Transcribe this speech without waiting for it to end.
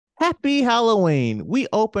Happy Halloween! We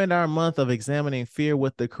opened our month of examining fear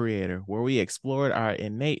with the creator, where we explored our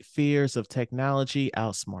innate fears of technology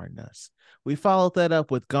outsmarting us. We followed that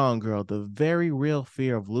up with Gone Girl, the very real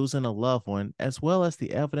fear of losing a loved one, as well as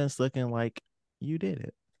the evidence looking like you did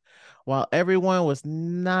it. While everyone was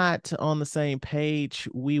not on the same page,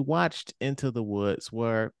 we watched Into the Woods,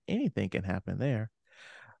 where anything can happen there.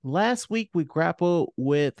 Last week, we grappled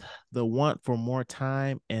with the want for more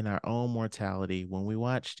time and our own mortality when we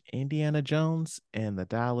watched Indiana Jones and the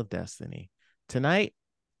Dial of Destiny. Tonight,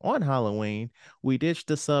 on Halloween, we ditched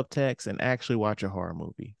the subtext and actually watch a horror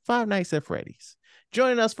movie, Five Nights at Freddy's.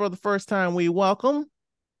 Joining us for the first time, we welcome.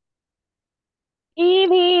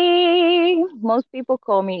 Evie. Most people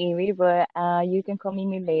call me Evie, but you can call me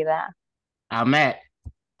Mileyda. I'm at.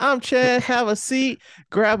 I'm Chad. Have a seat,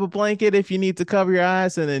 grab a blanket if you need to cover your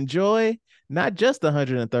eyes, and enjoy not just the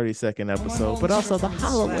 132nd episode, but also the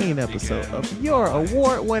Halloween episode of your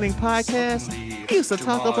award winning podcast. We used to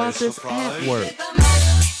talk about this at work.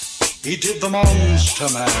 He did the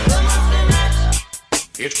Monster Man.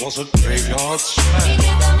 It was a graveyard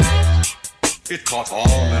smash. It caught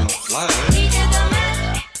on in a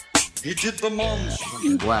flash. He did the Monster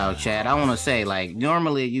Man. Wow, Chad. I want to say, like,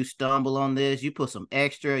 normally you stumble on this, you put some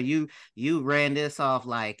extra, you ran this off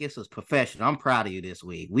like this was professional. I'm proud of you this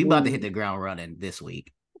week. We about to hit the ground running this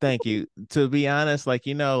week. Thank you. To be honest, like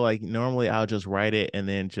normally I'll just write it and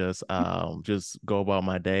then just go about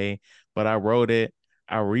my day. But I wrote it,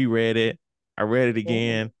 I reread it, I read it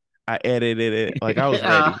again, I edited it. Like I was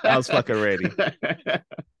ready. I was fucking ready.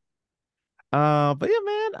 But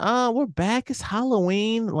yeah, man, we're back. It's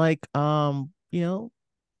Halloween.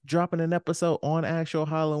 Dropping an episode on actual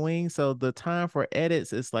Halloween. So the time for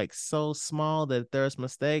edits is like so small that if there's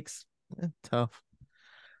mistakes, tough.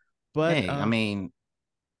 But Hey, I mean,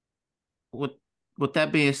 with with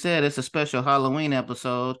that being said, it's a special Halloween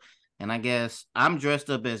episode, and I guess I'm dressed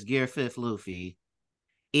up as Gear Fifth Luffy.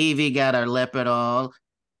 Evie got her leopard on.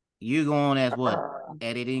 You going as what?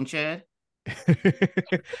 Editing, Chad?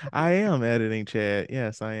 I am editing Chad.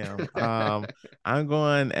 Yes, I am. I'm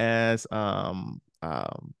going as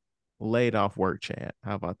laid off work Chad.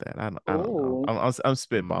 How about that? I don't know. Oh, I'm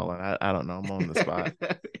spitballing. I don't know. I'm on the spot.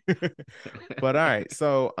 But all right.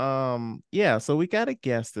 So yeah, so we got a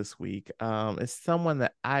guest this week. It's someone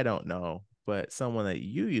that I don't know, but someone that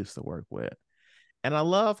you used to work with. And I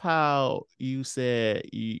love how you said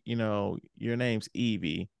your name's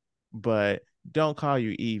Evie, but don't call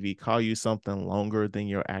you Evie, call you something longer than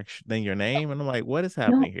your name. And I'm like, what is no,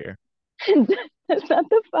 happening here? that's not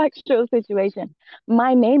the factual situation.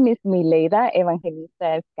 My name is Mileyda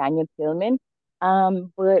Evangelista Escaño Tillman.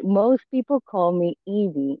 But most people call me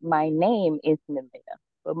Evie. My name is Mileyda,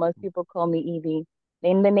 but most people call me Evie.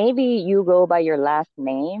 In the Navy, you go by your last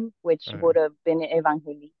name, which Uh, would have been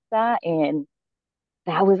Evangelista, and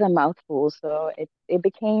that was a mouthful, so it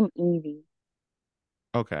became Evie.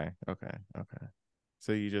 okay.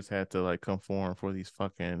 So you just had to like conform for these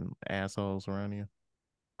fucking assholes around you.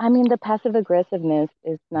 I mean, the passive aggressiveness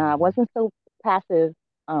is not Mhm. wasn't so passive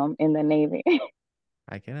in the Navy.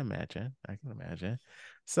 I can imagine. I can imagine.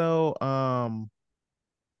 So,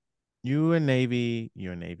 you and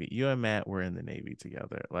Matt were in the Navy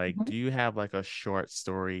together. Like, Mhm. do you have like a short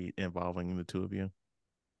story involving the two of you?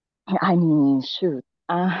 I mean, shoot.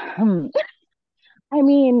 I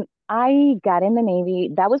mean, I got in the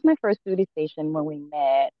Navy. That was my first duty station when we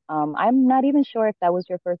met. I'm not even sure if that was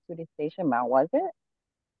your first duty station, Mount, was it?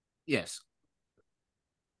 Yes.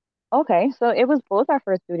 Okay, so it was both our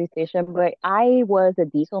first duty station, but I was a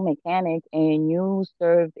diesel mechanic and you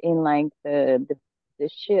served in like the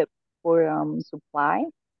ship for supply.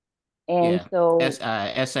 And Yeah. so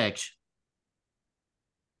SH.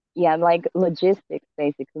 yeah, like logistics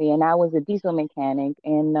basically. And I was a diesel mechanic.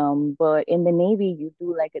 And but in the Navy, you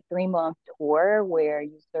do like a 3 month tour where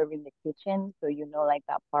you serve in the kitchen, so you know like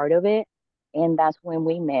that part of it. And that's when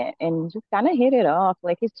we met and just kind of hit it off.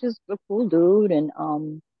 Like he's just a cool dude, and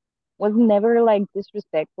was never like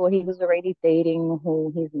disrespectful. He was already dating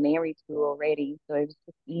who he's married to already, so it was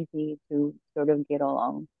just easy to sort of get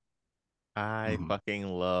along. I Mhm. fucking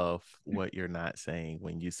love what you're not saying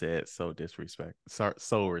when you said so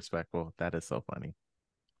respectful. That is so funny.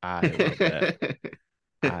 I love that.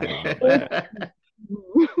 I love It's that.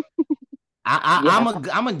 yeah.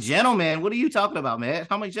 I'm a gentleman. What are you talking about, man?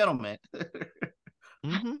 I'm a gentleman.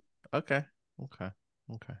 Mm-hmm. Okay. Okay.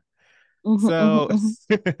 Okay. Mhm,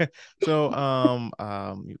 mhm, So,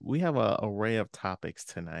 mhm. we have a array of topics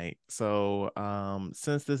tonight. So,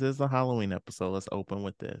 since this is a Halloween episode, let's open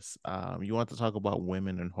with this. You want to talk about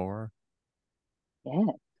women in horror? Yeah,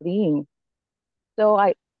 please.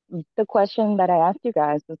 So the question that I asked you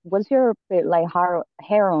guys was, what's your like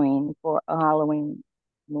heroine for a Halloween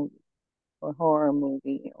movie or horror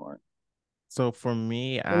movie or So for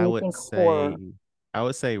me, when you think horror? I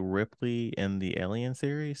would say Ripley in the Alien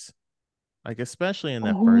series. Like especially in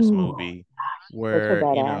that first Oh, movie such a where,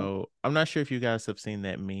 badass. I'm not sure if you guys have seen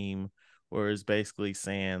that meme where it's basically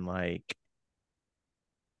saying like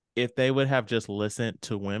if they would have just listened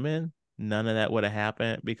to women, none of that would have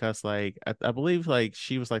happened because like I believe like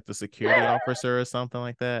she was like the security officer or something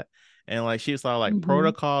like that. And like she was all like Mm-hmm.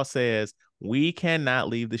 protocol says we cannot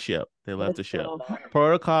leave the ship. They left Let's the ship. go.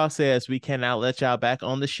 Protocol says we cannot let y'all back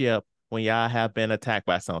on the ship when y'all have been attacked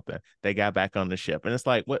by something. They got back on the ship. And it's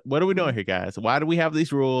like what are we doing here, guys? Why do we have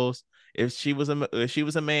these rules? If she was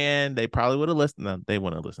a man, they probably would have listened. No, they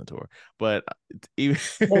wouldn't have listened to her. But even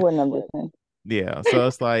They wouldn't have listened. yeah, so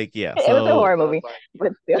it's like yeah, It was a horror movie,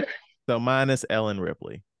 but still, so mine is Ellen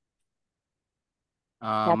Ripley.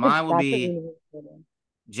 Mine would that's a be really good one.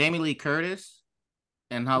 Jamie Lee Curtis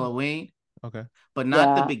in Mm. Halloween, Okay. but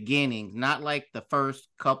not the Yeah. beginning, not like the first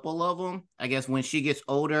couple of them. I guess when she gets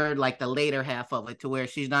older, like the later half of it, to where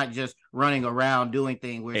she's not just running around doing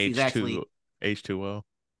things, where she's H2 actually, H2O.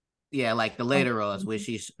 yeah, like the Um, later us,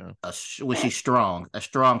 mhm. Yeah. where she's strong, a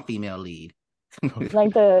strong female lead. Okay.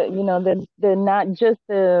 Like the not just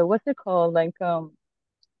the what's it called like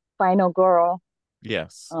final girl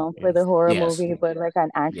Yes. for the Yes. horror Yes, movie, but like an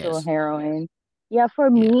actual yes, heroine. Yeah, for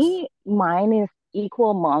yes. me, mine is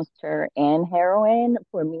equal monster and heroine.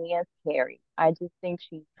 For me, is Carrie. I just think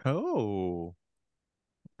Oh,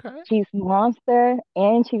 okay. she's monster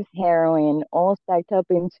and she's heroine, all stacked up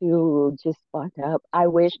into just fucked up. I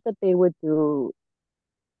wish that they would do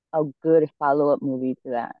a good follow-up movie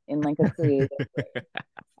to that in like a creative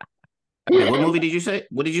Wait, way. what movie did you say?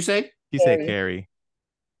 What did you say? He said Carrie. Carrie.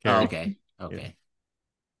 Oh, Carrie. okay, Yeah. okay.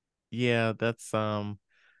 Yeah, that's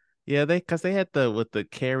yeah, they because they had the with the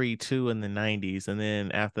Carrie 2 in the 90s, and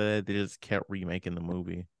then after that they just kept remaking the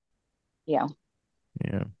movie. Yeah.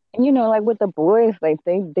 Yeah. And like with the boys, like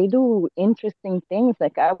they do interesting things.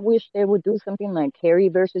 Like I wish they would do something like Carrie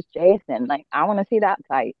versus Jason. Like I want to see that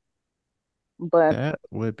fight. But That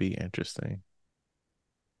would be interesting.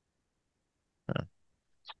 Huh.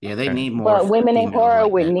 Yeah, they Okay. need more but women in females horror like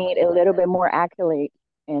would that. need a little bit more accolades,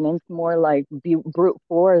 and it's more like brute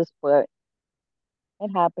force. But it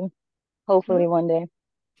happens. Hopefully one day.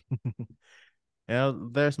 Yeah,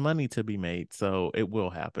 there's money to be made, so it will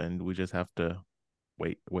happen. We just have to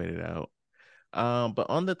wait it out. But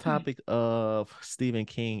on the topic of Stephen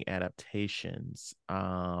King adaptations,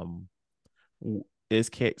 so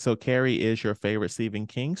Carrie is your favorite Stephen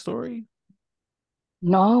King story?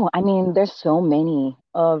 No, I mean there's so many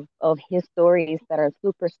of his stories that are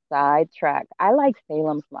super sidetracked. I like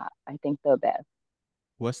Salem's Lot. I think the best.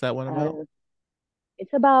 What's that one about? Uh,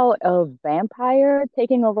 it's about a vampire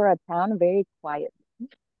taking over a town very quiet.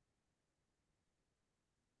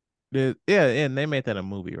 Yeah, and they made that a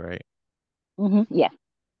movie, right? Yeah,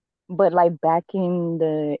 but like back in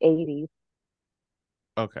the 80s,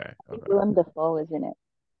 Okay, I think okay. Willem Dafoe is in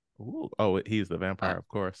Ooh, oh, he's the vampire, Uh, of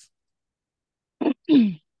course.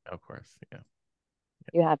 it. Of course, yeah.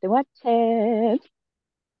 You have to watch it.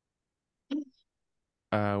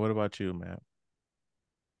 What about you, Matt?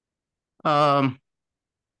 um,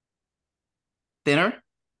 Thinner.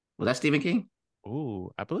 Was that Stephen King?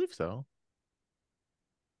 Ooh, I believe so.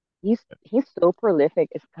 He's so prolific.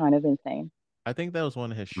 It's kind of insane. I think that was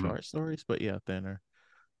one of his Mm. short stories, but yeah, Thinner.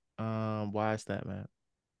 Why is that, Matt?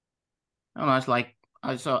 I don't know. It's like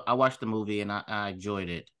I watched the movie and I enjoyed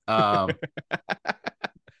it. I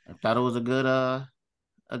thought it was a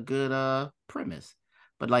good premise,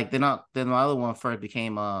 but like then the other one first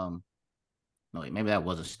became no wait, maybe that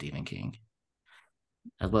wasn't Stephen King.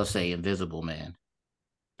 I was about to say Invisible Man.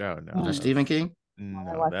 Oh Was no, that Hmm. Stephen King?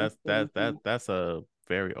 I no, watching Stephen King. that's a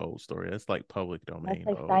very old story. That's like public That's domain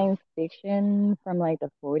like old. science fiction from like the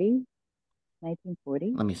 40s,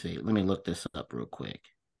 1940s. Let me see. Let me look this up real quick.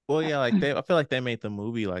 Well, yeah, like I feel like they made the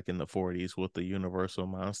movie like in the 40s with the Universal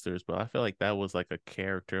monsters, but I feel like that was like a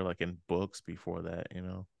character like in books before that,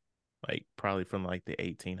 like probably from like the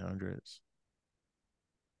 1800s.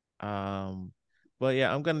 Um, but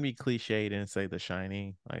yeah, I'm gonna be cliched and say The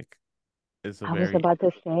Shining. Like it's a I was very about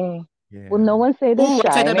to say, will yeah. no one say The Oh, I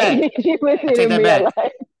take that back. Shining? You I take didn't that back.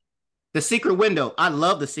 realize. The Secret Window. I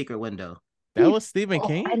love The Secret Window. That was Stephen Oh, I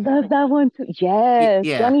King? love that one too. Yes,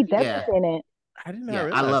 Yeah, Johnny Depp is yeah, in it. I did not yeah.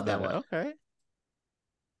 I realize love that that. one. Okay.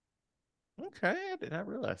 Okay, I did not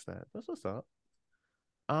realize that. That's what's up.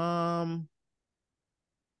 Um,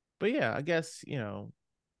 but yeah, I guess,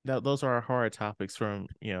 those are hard topics from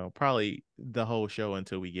probably the whole show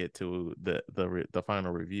until we get to the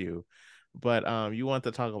final review. But you want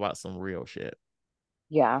to talk about some real shit.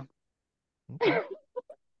 Yeah. Okay.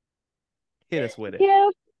 Hit us with it. Yeah.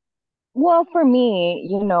 Well, for me,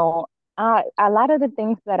 a lot of the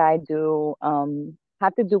things that I do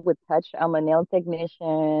have to do with touch. I'm a nail technician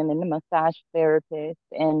and a massage therapist,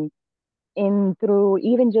 and in through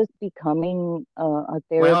even just becoming a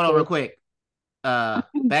Wait, hold on real therapist. quick. Back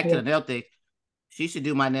to Yeah. the nail thing. She should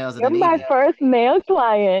do my nails in the You're my Navy. first nail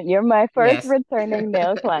client. You're my first Yes. returning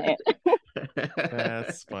nail client.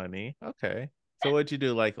 That's funny. Okay. So what'd you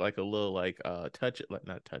do? Like a little touch it, like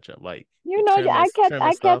not touch up, like I kept trim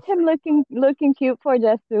and stuff. him looking cute for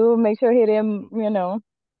just to make sure he didn't.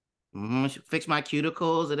 She fixed my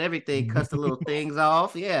cuticles and everything, cuts the little things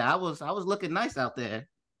off. Yeah, I was looking nice out there.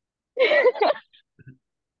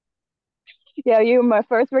 Yeah, you were my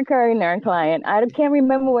first recurring nail client. I can't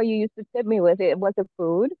remember what you used to tip me with. It was it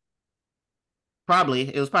food?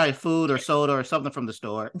 Probably. It was probably food or soda or something from the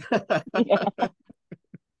store. Yeah,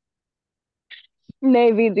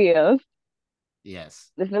 Navy deals,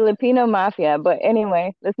 Yes. the Filipino mafia. But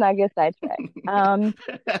anyway, let's not get sidetracked.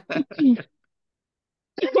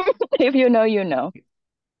 If you know, you know.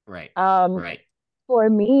 Right. Um, Right. for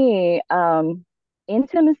me,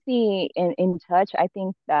 intimacy in touch, I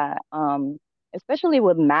think that especially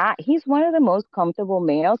with Matt, he's one of the most comfortable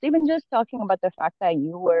males. Even just talking about the fact that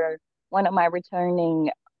you were one of my returning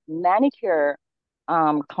manicure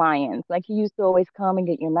clients. Like you used to always come and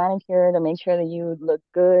get your manicure to make sure that you look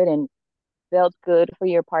good and felt good for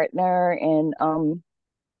your partner. And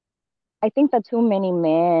I think that too many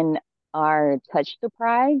men are touch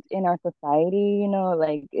deprived in our society,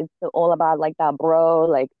 like it's all about like that bro,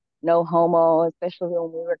 like no homo, especially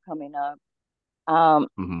when we were coming up. Um,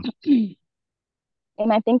 Mm-hmm.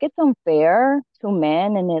 and I think it's unfair to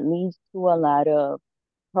men and it leads to a lot of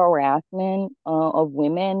harassment of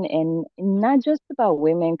women, and not just about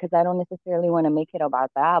women, because I don't necessarily want to make it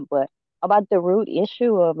about that, but about the root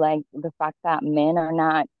issue of like the fact that men are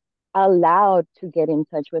not allowed to get in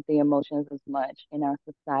touch with the emotions as much in our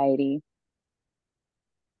society.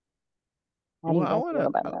 How do Well, you guys feel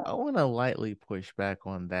about I that? wanna lightly push back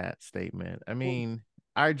on that statement. I mean,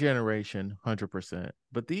 our generation, 100%,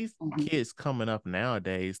 but these Mm-hmm. kids coming up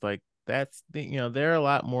nowadays, like they're a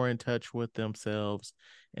lot more in touch with themselves,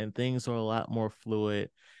 and things are a lot more fluid.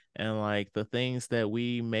 And like the things that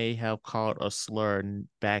we may have called a slur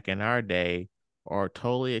back in our day are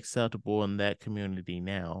totally acceptable in that community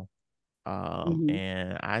now. Hmm.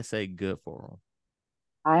 And I say good for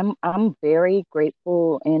I'm very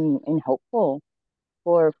grateful and hopeful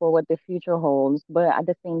for what the future holds. But at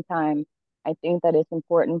the same time, I think that it's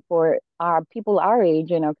important for our people our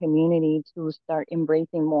age in our community to start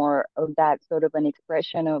embracing more of that sort of an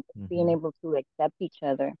expression of them. being able to accept each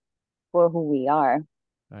other for who we are.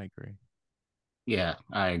 I agree. Yeah,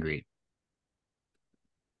 I agree.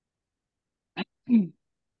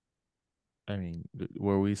 I mean,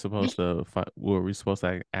 were we supposed to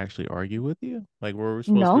actually argue with you? Like, were we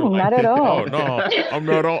supposed to be No, like, not at oh all. no, I'm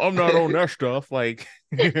not on that stuff. Like,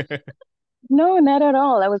 No, not at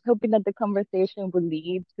all. I was hoping that the conversation would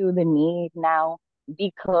lead to the need now,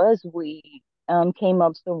 because we came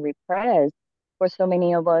up so repressed, for so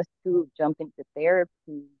many of us to jump into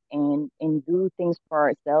therapy and do things for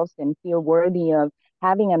ourselves and feel worthy of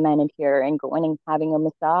having a manicure and going and having a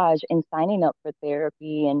massage and signing up for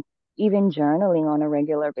therapy and even journaling on a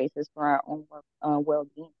regular basis for our own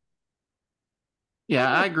well-being. Yeah,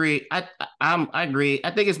 I agree. I agree.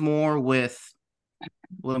 I think it's more with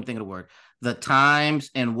what I'm thinking of the word, the times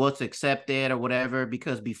and what's accepted or whatever.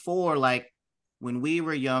 Because before, like when we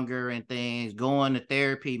were younger and things, going to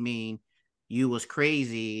therapy mean you was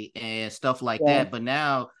crazy and stuff like Yes. that. But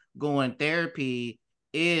now going therapy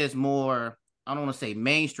is more, I don't want to say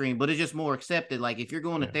mainstream, but it's just more accepted. Like if you're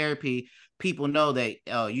going to yeah, therapy, people know that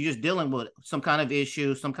you're just dealing with some kind of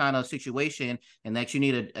issue, some kind of situation, and that you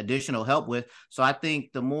need additional help with. So I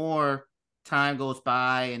think the more time goes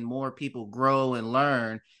by and more people grow and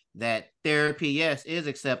learn that therapy, yes, is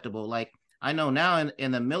acceptable. Like I know now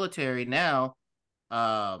in the military now,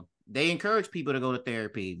 they encourage people to go to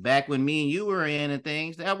therapy. Back when me and you were in and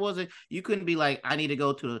things, that wasn't, you couldn't be like, I need to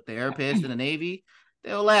go to a therapist in the Navy.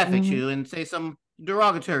 They'll laugh at Hmm. you and say some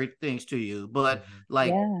derogatory things to you. But hmm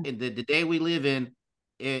like Yeah. in the day we live in,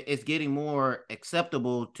 it's getting more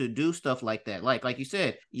acceptable to do stuff like that. Like you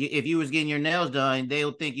said, if you was getting your nails done,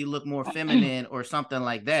 they'll think you look more feminine or something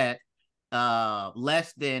like that,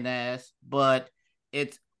 less than as. But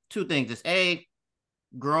it's two things. It's a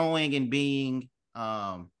growing and being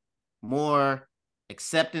more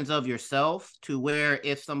acceptance of yourself to where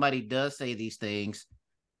if somebody does say these things,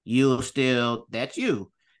 you'll still, that's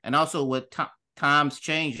you. And also with times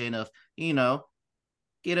changing of, you know,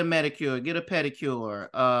 get a manicure, get a pedicure.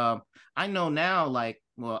 I know now, like,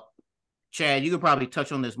 well, Chad, you could probably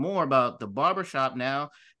touch on this more about the barbershop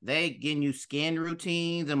now. They getting you skin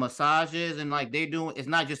routines and massages, and like they're doing. It's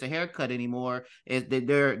not just a haircut anymore. It's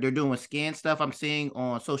they're doing skin stuff. I'm seeing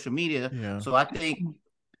on social media. Yeah. So I think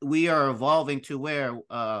we are evolving to where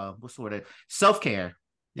what's sort of self-care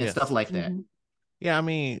and Yes. stuff like that. Yeah, I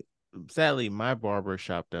mean, sadly, my barber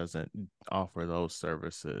shop doesn't offer those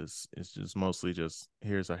services. It's just mostly just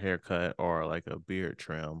here's a haircut or like a beard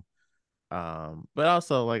trim. But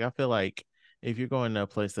also like I feel like if you're going to a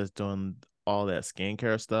place that's doing all that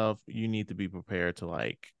skincare stuff, you need to be prepared to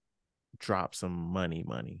like drop some money,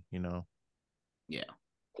 you know? Yeah.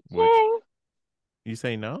 Which Ching. you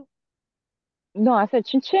say no? No, I said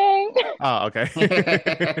ching. Oh, okay.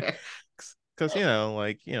 Because, you know,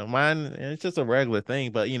 like, you know, mine, it's just a regular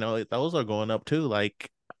thing, but, you know, those are going up too. Like,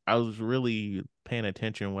 I was really paying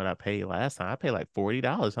attention what I paid last time. I paid like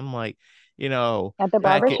 $40. I'm like, you know, At the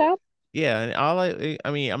back barber it, shop? yeah. And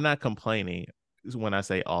I mean, I'm not complaining when I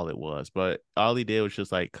say all it was, but all he did was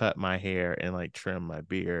just like cut my hair and like trim my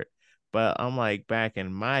beard. But I'm like, back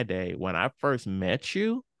in my day, when I first met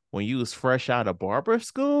you, when you was fresh out of barber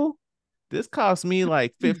school, this cost me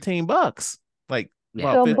like $15, like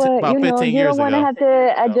Yeah. So, but about 15 you don't years want to ago. have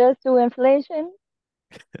to adjust to inflation.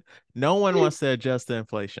 No one wants to adjust to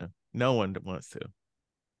inflation. No one wants to.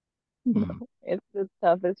 No, it's the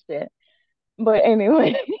toughest shit. But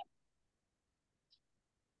anyway,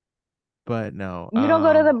 But no, you don't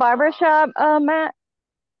go to the barber shop, Matt?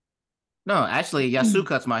 No, actually, Yasu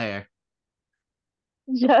cuts my hair.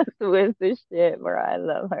 Just with the shit, bro. I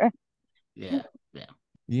love her. Yeah. Yeah.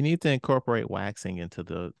 you need to incorporate waxing into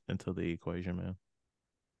the equation, man.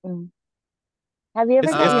 Mm. Have you ever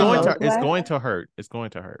It's got it's your going nose to it's waxed? going to hurt. It's going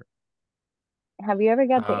to hurt. Have you ever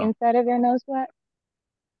got the Uh, inside of your nose waxed?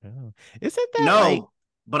 Yeah. Isn't that like no,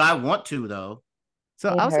 but I want to though.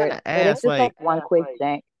 so? It hurts, but it's just like one quick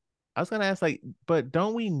jank. I was gonna ask like, but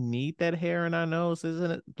don't we need that hair in our nose? Isn't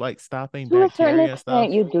it like stopping To a certain bacteria and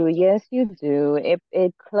extent, stuff? you do. Yes, you do.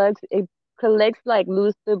 It collects like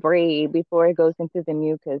loose debris before it goes into the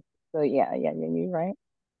mucus. So yeah, you're right.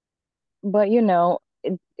 But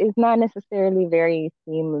it's not necessarily very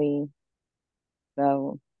seemly.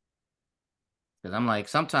 So Because I'm like,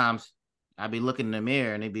 sometimes I be looking in the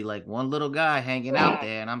mirror and it'd be like one little guy hanging out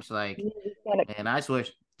there, and I'm just like, you just gotta. and I swear,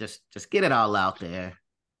 just get it all out there.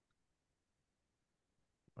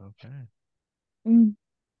 Okay. Mm.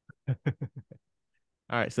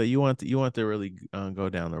 All right. So you want to really go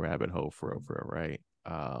down the rabbit hole for real, right?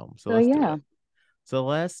 So So let's do yeah. it. So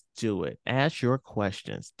let's do it. Ask your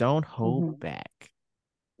questions. Don't hold hmm back.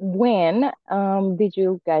 When did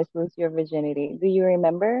you guys lose your virginity? Do you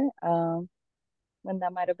remember when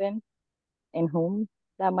that might have been? And whom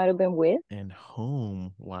that might have been with? And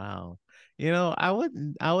whom? Wow. You know, I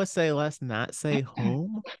would say let's not say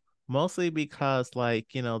whom, mostly because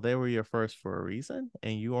like, you know, they were your first for a reason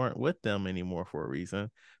and you aren't with them anymore for a reason.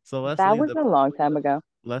 So That was a long time ago.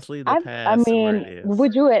 let's leave the I past where it mean, is.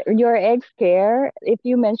 would your ex care if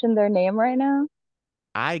you mentioned their name right now?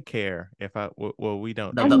 I care if well, we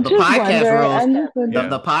don't The care. the, I'm the just podcast wonder. rules, I'm just the, wondering. Yeah.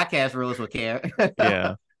 the podcast rules would care.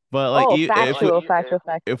 Yeah. But like Oh, if we factual.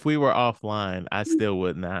 if we were offline, I still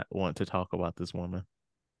would not want to talk about this woman.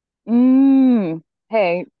 Mm.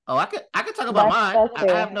 Hey, Oh, I could talk about mine. that's I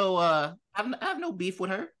fair. have no I have no beef with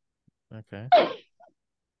her. Okay.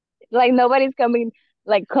 Like nobody's coming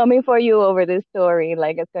for you over this story.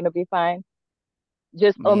 Like it's gonna be fine.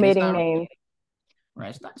 Just I mean, it's omitting not names.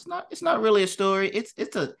 right. It's not really a story.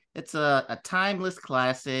 It's a timeless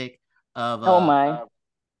classic of Oh a my.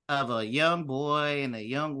 of a young boy and a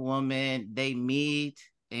young woman. They meet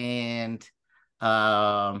and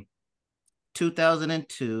um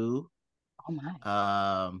 2002. Oh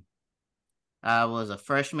my. Um, I was a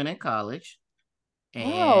freshman in college,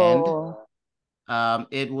 and Oh.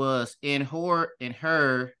 it was in her.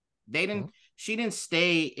 They didn't. Oh, She didn't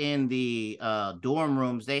stay in the dorm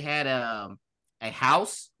rooms. They had a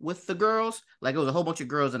house with the girls. Like it was a whole bunch of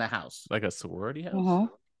girls in a house, like a sorority house? Mm-hmm.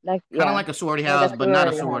 Like kind of yeah, like a sorority like a house, but not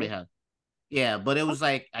a sorority sorority house. house. Yeah, but it was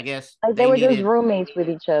like I guess Like they they were just needed. roommates with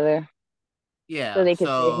each other, so Yeah, they could save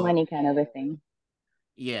so money, kind of a thing.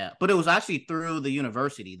 yeah, but it was actually through the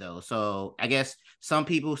university though. So I guess some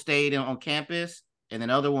people stayed on campus, and then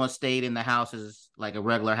other ones stayed in the houses like a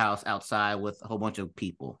regular house outside with a whole bunch of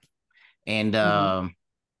people. And hmm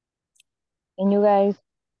And you guys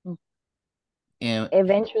and and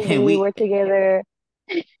eventually we were together.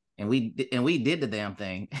 we did the damn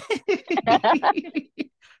thing.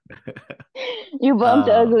 You bumped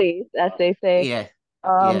um, uglies, as they say. yeah,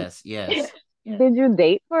 Um, yes. did you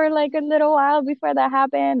date for like a little while before that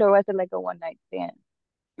happened, or was it like a one night stand?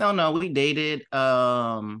 No, we dated.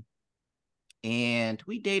 And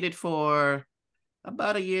we dated for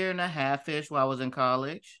about a year and a half ish while I was in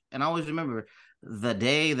college. And I always remember the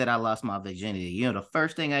day that I lost my virginity. You know, the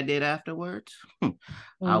first thing I did afterwards, I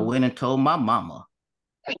Mm. went and told my mama.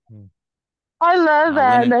 Mm. I love I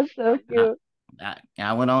went that. and That's so I, cute.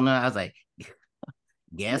 I went on there. I was like,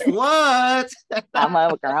 guess what? I'm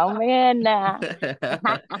a grown man now.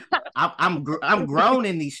 I'm grown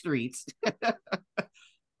in these streets.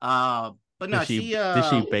 But Did no, she she did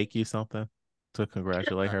she bake you something to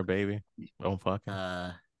congratulate uh, her baby on fucking?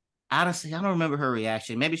 uh honestly, I don't remember her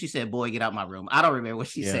reaction. Maybe she said, "Boy, get out my room." I don't remember what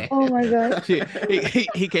she Yeah. said. Oh my God.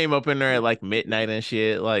 He came up in there at like midnight and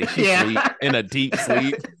shit. Like she Yeah, sleep in a deep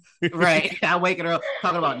sleep. right. I waking her up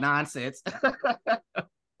talking about nonsense.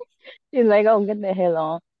 She's like, oh, get the hell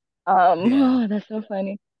on. Yeah. Oh, that's so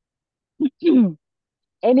funny.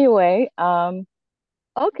 Anyway,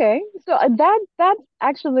 okay. So that's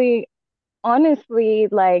actually honestly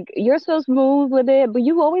like you're so smooth with it, but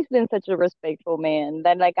you've always been such a respectful man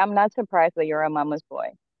that like I'm not surprised that you're a mama's boy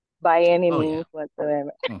by any Oh yeah. means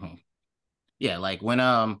whatsoever. hmm Yeah. Like when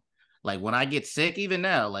I get sick, even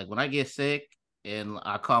now, like when I get sick and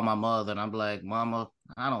I call my mother and I'm like, "Mama,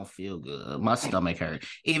 I don't feel good. My stomach hurt."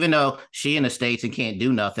 Even though she in the States and can't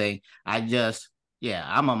do nothing, yeah,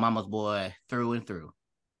 I'm a mama's boy through and through.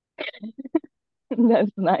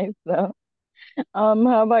 That's nice though.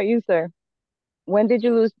 How about you, sir? When did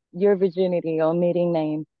you lose your virginity or mating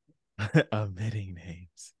name? Omitting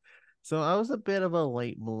names. So I was a bit of a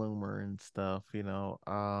late bloomer and stuff, It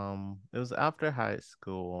was after high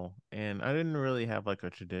school and I didn't really have like a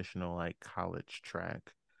traditional like college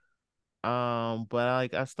track. But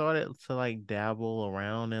like I started to like dabble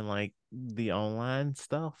around in like the online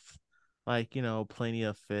stuff. Like, plenty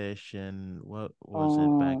of fish and what was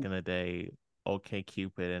it back Oh, in the day? Okay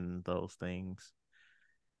Cupid and those things.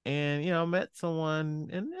 And met someone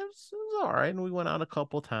and it was all right. And we went out a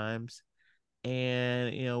couple times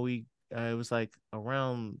and we it was like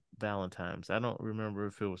around Valentine's. I don't remember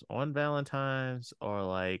if it was on Valentine's or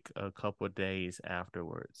like a couple of days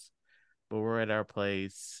afterwards. But we're at our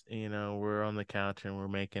place, we're on the couch and we're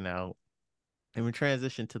making out, and we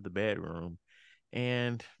transitioned to the bedroom.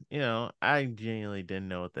 And I genuinely didn't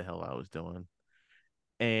know what the hell I was doing.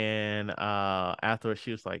 And afterwards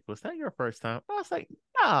she was like, "Was that your first time?" I was like,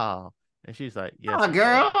 "No." And she's like, "Yes, Oh, it was."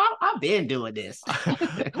 girl, I've been doing this.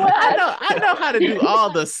 what? I know how to do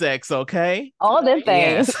all the sex, okay? All the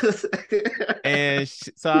things. Yes. And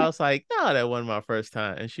so I was like, "No, that wasn't my first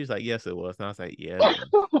time." And she's like, "Yes, it was." And I was like, "Yeah, it was.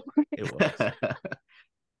 It was."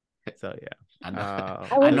 So I yeah.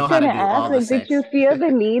 know. I I was know how to gonna do ask, all the like, did you sex. feel the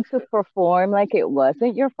need to perform like it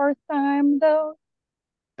wasn't your first time though?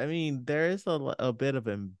 I mean, there is a bit of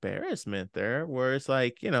embarrassment there where it's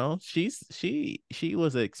like, she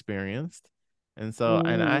was experienced. And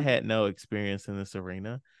I Mm, had no experience in this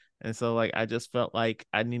arena. And so like I just felt like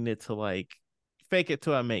I needed to like fake it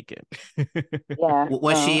till I make it. yeah,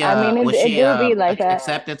 Was no. she I mean, it was it she do be like that.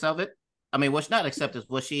 acceptance of it? I mean, was not acceptance.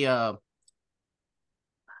 Was she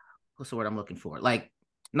what's the word I'm looking for? Like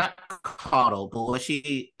not coddle, but was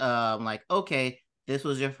she like, okay, this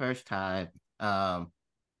was your first time.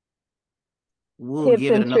 We'll Tips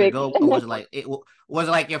give it and another tricks. go, or was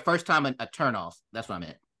it like your first time a turn off? That's what I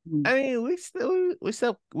meant. I mean,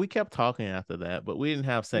 we kept talking after that, but we didn't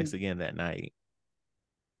have sex Mm, again that night.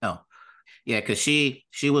 Oh, yeah, because she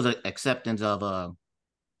was an acceptance of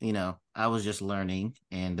I was just learning,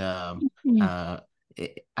 and mm. uh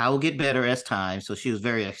I will get better as time. So she was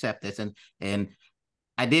very acceptance, and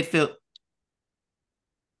I did feel,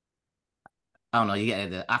 I don't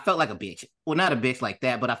know, I felt like a bitch. Well, not a bitch like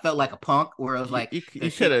that, but I felt like a punk where it was You like, you,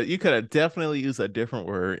 you because could she, have you could have definitely used a different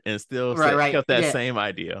word and still right, kept that yeah, same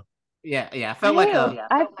idea. yeah. I I felt like don't.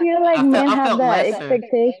 I feel like men I have felt that lesser,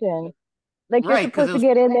 expectation. Like you're right? Because supposed it to was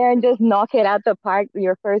get in there and just knock it out the park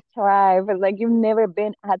your first try, but like you've never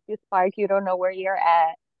been at this park, you don't know where you're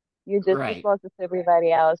at. You're just as right, lost as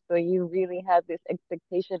everybody else. So you really have this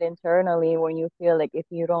expectation internally when you feel like if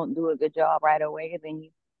you don't do a good job right away, then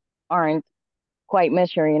you aren't quite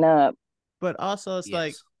measuring up. But also it's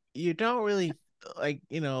like yes, you don't really like,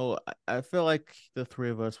 I feel like the three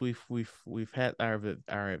of us we've had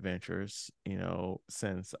our adventures,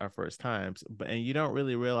 since our first times, but and you don't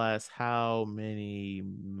really realize how many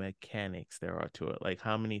mechanics there are to it, like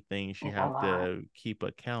how many things you It's a have lot. to keep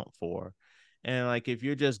account for. And like if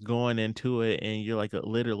you're just going into it and you're like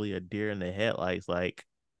literally a deer in the headlights, like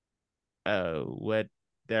what?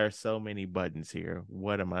 There are so many buttons here.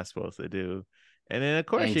 What am I supposed to do? And then of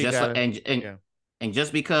course And you just gotta, and yeah. and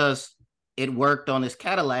just because it worked on this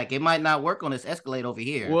Cadillac, it might not work on this Escalade over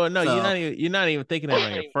here. Well, no, So, you're not even thinking that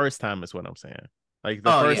on your first time is what I'm saying. Like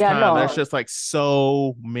the oh first Yeah, yeah, time, there's no. just like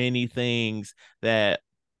so many things that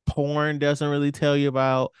porn doesn't really tell you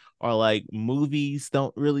about, or like movies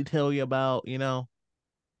don't really tell you about, you know?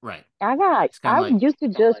 right. It's kind of I like used to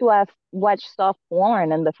just watch soft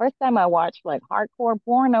porn, and the first time I watched like hardcore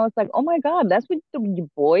porn, I was like, oh my God, that's what the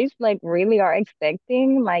boys like really are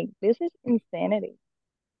expecting. Like, this is insanity.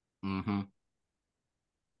 mm-hmm.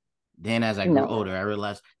 Then as I grew No. older, I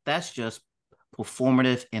realized that's just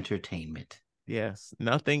performative entertainment. Yes,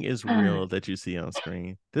 nothing is real that you see on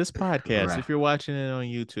screen. This podcast, Right. if you're watching it on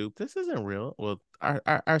YouTube, this isn't real. Well,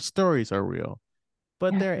 our stories are real,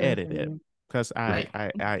 but they're edited Mhm. because I, Right.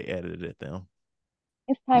 I I edited them.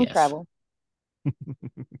 It's time Yes. travel.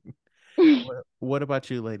 What about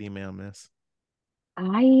you, Lady Mail Miss?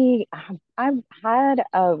 I've had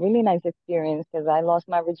a really nice experience because I lost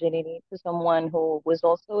my virginity to someone who was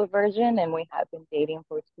also a virgin, and we had been dating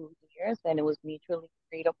for 2 years, and it was mutually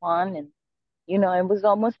agreed upon. And it was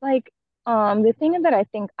almost like the thing that I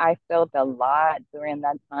think I felt a lot during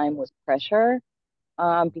that time was pressure,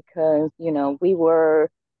 because we were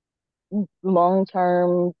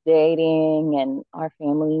long-term dating, and our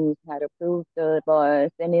families had approved of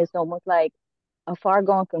us, and it's almost like a far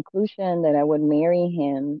gone conclusion that I would marry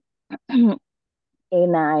him.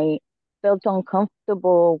 And I felt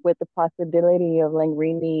uncomfortable with the possibility of like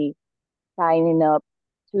really signing up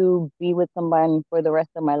to be with someone for the rest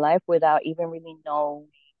of my life without even really know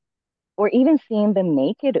or even seeing them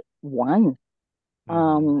naked once.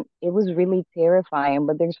 Mm-hmm. It was really terrifying,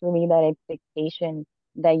 but there's really that expectation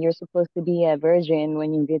that you're supposed to be a virgin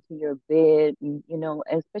when you get to your bed,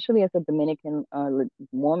 especially as a Dominican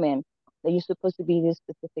woman, that you're supposed to be this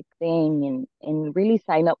specific thing and really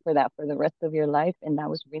sign up for that for the rest of your life. And that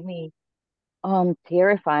was really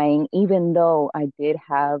terrifying. Even though I did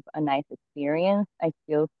have a nice experience, I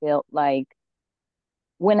still felt like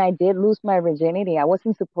when I did lose my virginity, I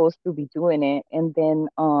wasn't supposed to be doing it. And then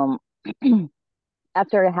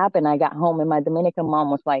after it happened, I got home and my Dominican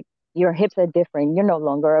mom was like, your hips are different. You're no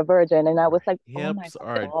longer a virgin. And I was like, oh my Hips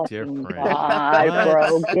are fucking different. God, What?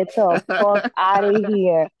 bro, get the fuck out of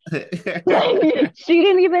here. She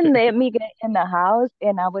didn't even let me get in the house.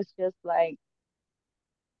 And I was just like,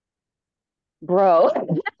 bro,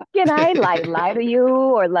 can I like lie to you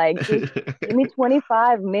or like just give me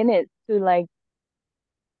 25 minutes to like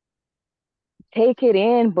take it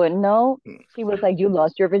in? But no, she was like, you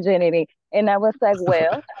lost your virginity. And I was like,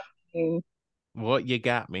 well, I mean, Well, you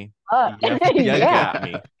got me. uh, You yeah, got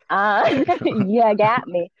me. yeah, got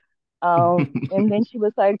me. And then she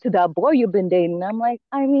was like, to that boy you've been dating. I'm like,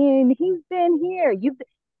 I mean, he's been here.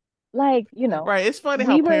 Like, Right. It's funny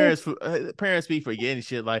how we were, parents be forgetting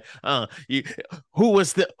shit like, you who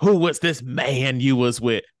was this man you was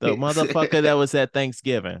with? The motherfucker that was at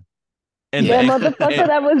Thanksgiving. And the Yeah. motherfucker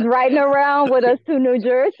that was riding around with us to New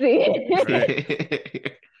Jersey.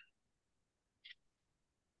 right.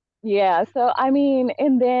 Yeah. So, I mean,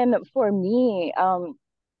 and then for me,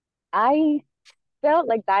 I felt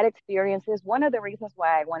like that experience is one of the reasons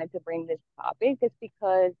why I wanted to bring this topic is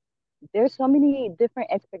because there's so many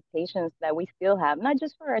different expectations that we still have, not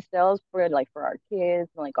just for ourselves, for our kids,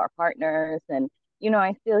 like our partners. And,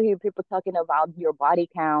 I still hear people talking about your body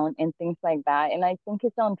count and things like that. And I think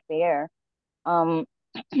it's unfair um,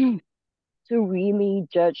 to really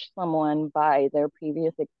judge someone by their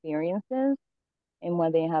previous experiences and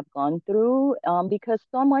what they have gone through, because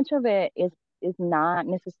so much of it is not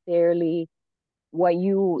necessarily what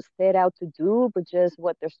you set out to do, but just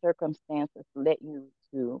what the circumstances led you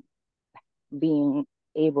to being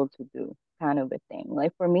able to do, kind of a thing.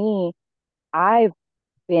 Like for me, I've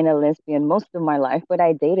been a lesbian most of my life, but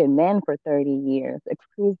I dated men for 30 years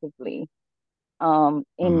exclusively. And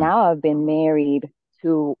Mhm. now I've been married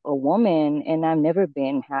to a woman and I've never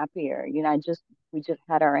been happier. We just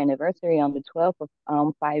had our anniversary on the 12th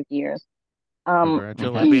of 5 years. Um, Happy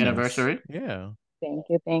Congratulations. anniversary. Yeah. thank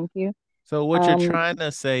you, thank you. So what you're Um, trying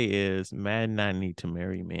to say is Matt and I need to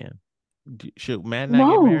marry men. Should Matt and I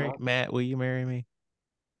get married? no, Matt, will you marry me?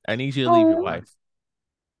 I need you to leave your oh, wife.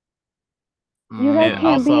 you guys And Mm.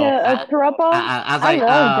 can't be also, a throuple. I was I like,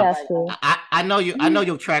 love that too. I know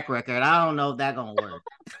your track record. I don't know if that gonna work.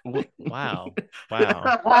 wow.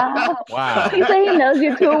 Wow. Wow. He Wow. said he knows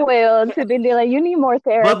you too well to be like, you need more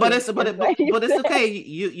therapy. Is what he but it's said. okay.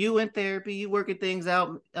 You in therapy, you working things out.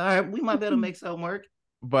 All right, we might be able to make something work.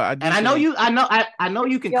 But I And need you to I know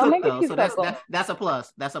you can Y'all cook make a though, cute so couple. that's a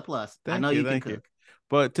plus. That's a plus. I know thank you, you can thank you. cook.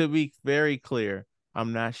 But to be very clear,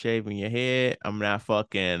 I'm not shaving your head. I'm not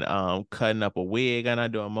fucking cutting up a wig. I'm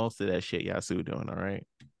not doing most of that shit Yasu doing, all right?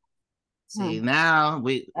 See, now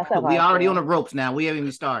That's how we I already on feel. the ropes now. We haven't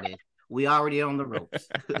even started. We already on the ropes.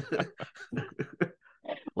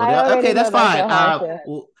 I Okay, already that's know that's fine. how I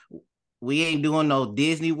feel. We ain't doing no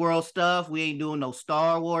Disney World stuff. We ain't doing no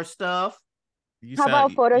Star Wars stuff. You How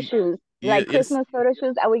sound about photo you, shoots? you Like it's Christmas photo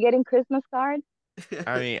shoots? Are we getting Christmas cards?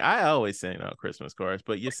 I mean, I always sing on Christmas cards,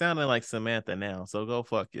 but you're sounding like Samantha now, so go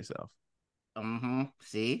fuck yourself. Mm-hmm.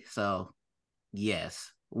 See, so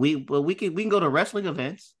yes, we can go to wrestling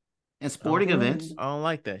events and I don't, sporting events. I don't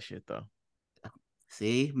like that shit though.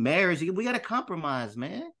 See, marriage, we got to compromise,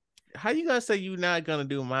 man. How you gonna say you not gonna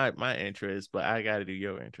do my interest, but I gotta do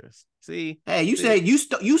your interest? Hey, you See, said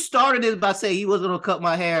you started it by saying you wasn't gonna cut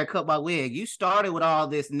my hair, cut my wig. You started with all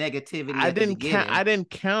this negativity at the I beginning. didn't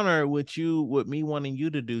counter with me wanting you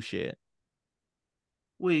to do shit.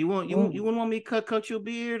 Wait, you Mm. wouldn't want me to cut your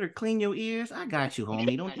beard or clean your ears? I got you,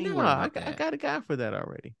 homie. Don't even No, worry about I that. got a guy for that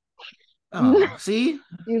already. Oh, see,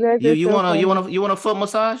 You guys you are you so wanna you funny. wanna you want a foot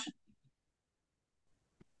massage?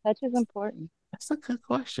 Touch is important. That's a good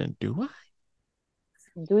question. Do I?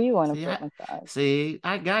 Do you want a See, foot massage?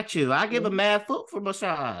 I got you. I give a See? mad foot for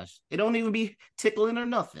massage. It don't even be tickling or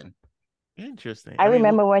nothing. Interesting. I I mean,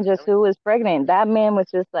 remember when Jasu was pregnant. That man was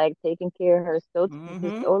just like taking care of her so just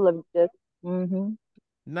Mm-hmm. all of just hmm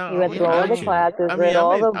no, He went Yeah, through I all the got you. classes, read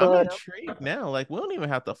all the I'm books. intrigued now. Like, we don't even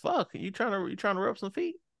have to fuck. You trying to rub some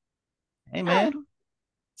feet? Hey man.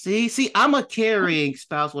 See, I'm a caring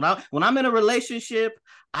spouse. When I'm in a relationship,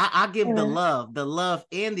 I give Yeah. the love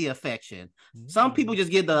and the affection. Some people Mm,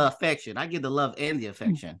 just give the affection. I give the love and the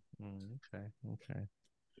affection. okay, okay.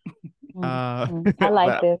 I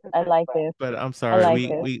like But this. I like this. I'm I sorry, like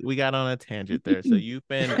this. we got on a tangent there. So you've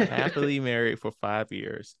been happily married for 5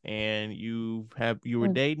 years, and you were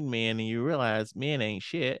Mm. dating men, and you realized men ain't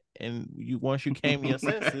shit, and you once you came to your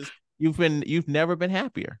senses, you've never been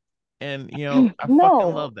happier, and I fucking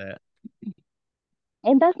No, love that.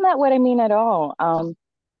 and that's not what I mean at all.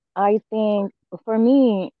 I think for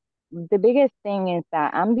me, the biggest thing is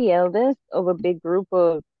that I'm the eldest of a big group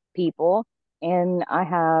of people, and I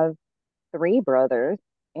have three brothers.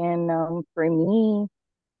 And for me,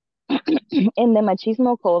 in the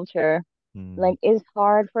machismo culture, Hmm. like it's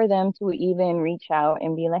hard for them to even reach out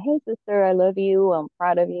and be like, "Hey, sister, I love you. I'm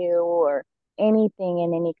proud of you," or anything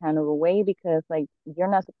in any kind of a way because like you're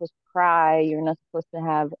not supposed to cry, you're not supposed to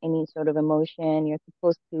have any sort of emotion, you're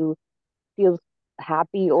supposed to feel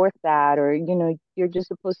happy or sad, or you're just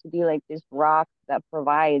supposed to be like this rock that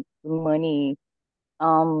provides money.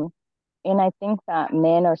 Um, and I think that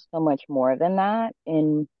men are so much more than that.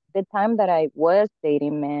 In the time that I was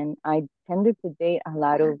dating men, I tended to date a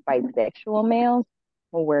lot of bisexual males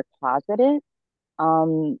who were closeted.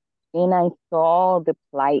 Um, and I saw the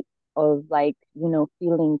plight of like,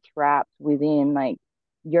 feeling trapped within like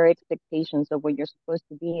your expectations of what you're supposed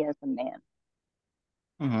to be as a man.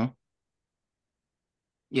 Mm-hmm.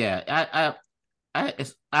 Yeah,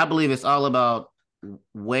 I believe it's all about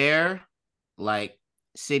where, like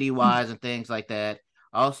city wise and things like that.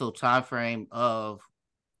 Also, time frame of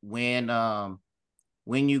when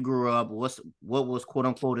when you grew up, what was quote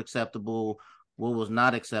unquote acceptable, what was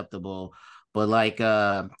not acceptable. But like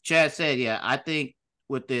Chad said, yeah, I think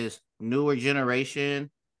with this newer generation,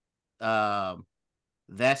 um,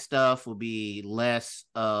 that stuff will be less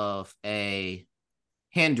of a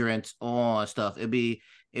hindrance on stuff.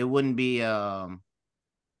 It wouldn't be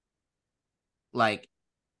like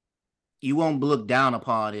you won't look down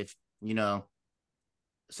upon if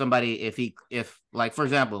somebody if like for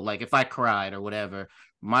example like if I cried or whatever,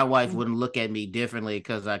 my wife Mm-hmm. wouldn't look at me differently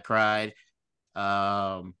because I cried,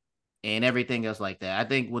 um and everything else like that. I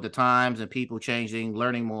think with the times and people changing,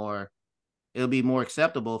 learning more, it'll be more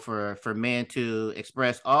acceptable for men to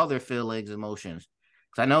express all their feelings, emotions.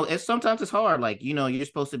 Because I know it's hard. Like you're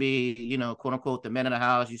supposed to be quote unquote the men of the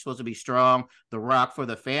house. You're supposed to be strong, the rock for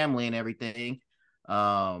the family and everything.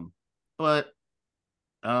 Um, but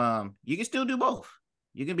you can still do both.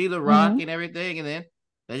 You can be the rock Mm-hmm. and everything, and then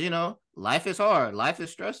because life is hard, life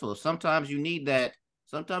is stressful. Sometimes you need that.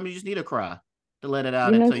 Sometimes you just need a cry to let it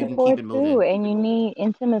out, You and need so you can keep support it too, moving. and you need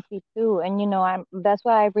intimacy too. And I'm that's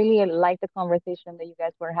why I really like the conversation that you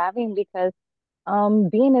guys were having because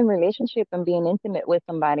being in relationship and being intimate with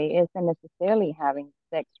somebody isn't necessarily having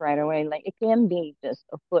sex right away. Like it can be just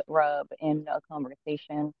a foot rub and a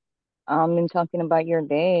conversation, and talking about your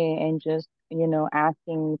day and just,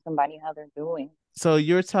 asking somebody how they're doing. So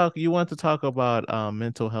you want to talk about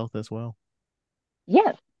mental health as well?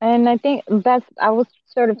 Yes. And I think I was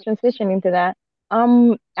sort of transitioning to that.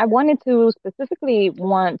 I wanted to specifically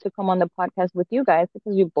want to come on the podcast with you guys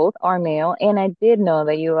because you both are male, and I did know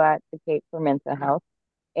that you advocate for mental health.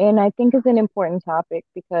 And I think it's an important topic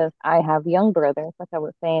because I have young brothers, like I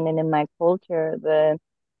was saying, and in my culture, the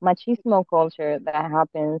machismo culture that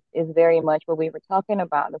happens is very much what we were talking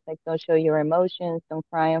about. It's like don't show your emotions, don't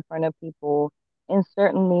cry in front of people, and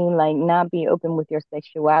certainly like not be open with your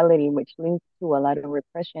sexuality, which leads to a lot of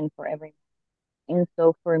repression for everyone. And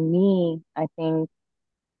so for me, I think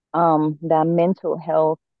that mental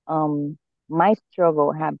health, my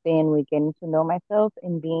struggle have been with getting to know myself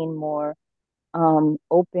and being more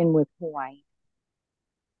open with who I am.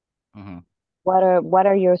 Mm-hmm. What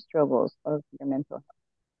are your struggles of your mental health?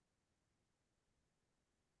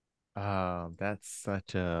 That's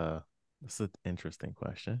an interesting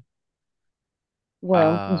question.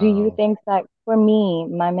 Well, do you Um, think that for me,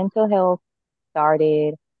 my mental health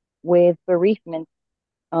started with bereavement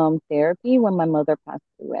therapy when my mother passed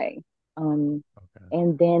away. Um, okay.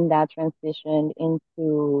 and then that transitioned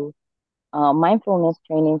into mindfulness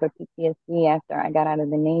training for PTSD after I got out of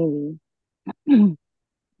the Navy.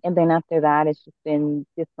 And then after that, it's just been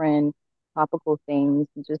different topical things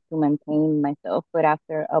just to maintain myself. But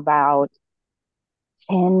after about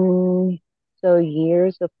 10 so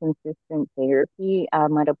years of consistent therapy,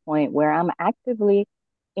 I'm at a point where I'm actively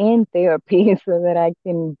in therapy so that I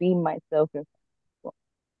can be myself.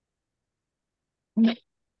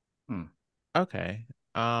 Hmm. Okay.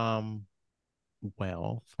 Um,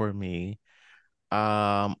 well, for me,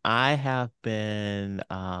 I have been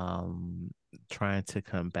trying to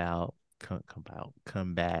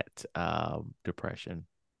combat depression.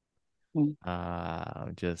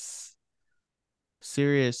 Just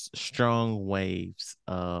serious strong waves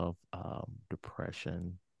of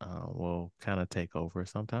depression will kind of take over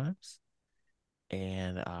sometimes.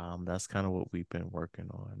 And that's kind of what we've been working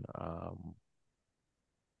on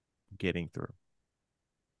getting through.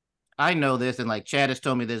 I know this, and like Chad has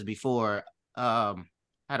told me this before. I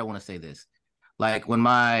don't want to say this. Like when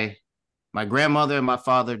my grandmother and my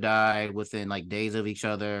father died within like days of each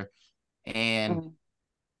other, and Mm,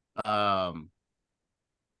 um,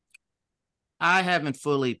 I haven't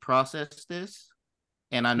fully processed this,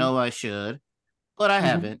 and I mm, know I should, but I mhm,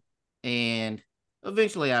 haven't, and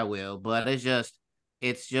eventually I will. But it's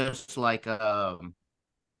just like I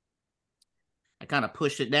kind of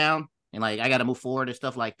pushed it down, and like I got to move forward and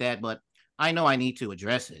stuff like that. But I know I need to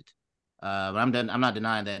address it. But I'm not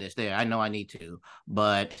denying that it's there. I know I need to,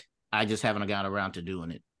 but I just haven't gotten around to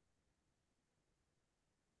doing it.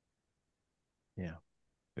 Yeah.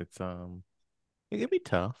 It's it can be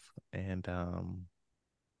tough and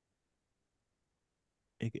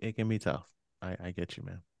it can be tough. I get you,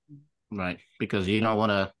 man. Right, because you don't want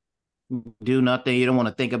to do nothing. You don't want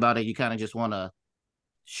to think about it. You kind of just want to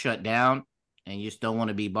shut down, and you just don't want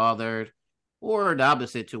to be bothered, or the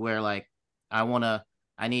opposite to where like I want to.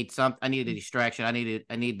 I need a distraction. I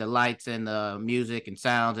need the lights and the music and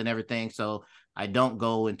sounds and everything. So I don't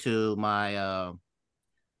go into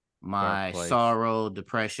Dark my place. sorrow,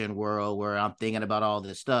 depression world where I'm thinking about all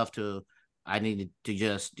this stuff to I needed to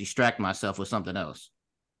just distract myself with something else.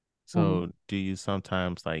 mhm, So, do you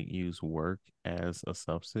sometimes like use work as a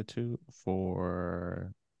substitute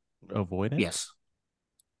for avoidance? Yes.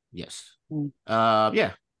 Yes. mm.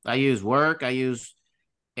 Yeah. I use work. I use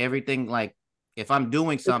everything like if I'm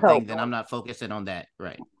doing To something, cope. then I'm not focusing on that.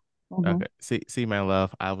 Right. Mhm. Okay. See, my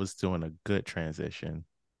love, I was doing a good transition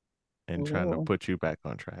and trying to Ooh, put you back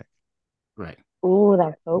on track. Right. ooh,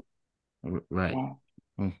 that's hope. Right. Yeah.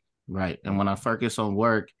 Mm, right. And Yeah. when I focus on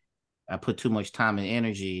work, I put too much time and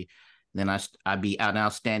energy, then I be an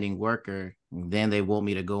outstanding worker. Then they want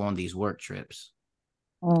me to go on these work trips.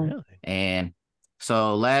 Mm. Really? And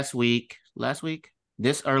so last week,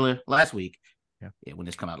 Yeah. yeah, when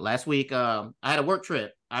this come out, last week, I had a work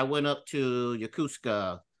trip. I went up to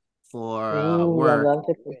Yokosuka for Ooh, I work, love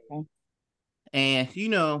the cooking. and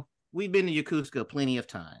we've been to Yokosuka plenty of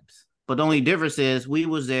times, but the only difference is we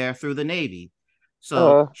was there through the Navy.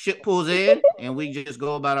 So Uh, ship pulls in, and we just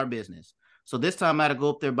go about our business. So this time I had to go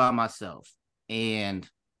up there by myself, and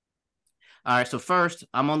all right. So first,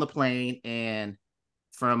 I'm on the plane, and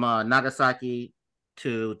from Nagasaki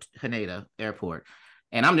to Haneda Airport,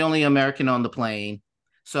 and I'm the only American on the plane.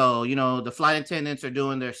 So the flight attendants are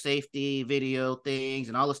doing their safety video things,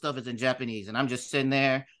 and all the stuff is in Japanese, and I'm just sitting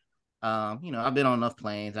there. I've been on enough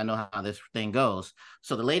planes. I know how this thing goes.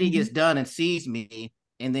 So the lady mhm. gets done and sees me,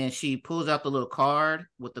 and then she pulls out the little card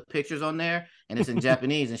with the pictures on there, and it's in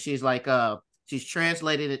Japanese, and she's like, she's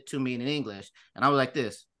translated it to me in English, and I was like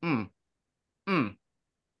this, mm,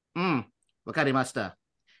 wakarimashita.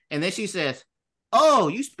 And then she says, oh,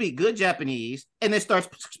 you speak good Japanese, and then starts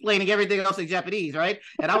explaining everything else in Japanese, right?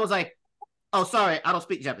 And I was like, oh, sorry, I don't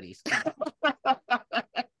speak Japanese.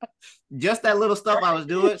 Just that little stuff I was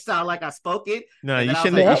doing sounded like I spoke it. No, And you then I was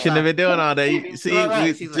shouldn't. like, You oh, shouldn't have been doing all that. See,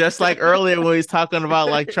 right. She's like, just like earlier when he's talking about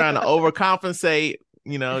like trying to overcompensate.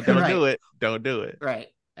 Don't do it. Don't do it. Right.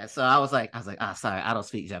 And so I was like, sorry, I don't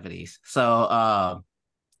speak Japanese. So,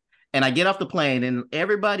 and I get off the plane, and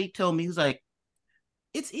everybody told me, he was like,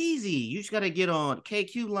 it's easy. You just got to get on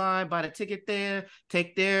KQ line, buy the ticket there,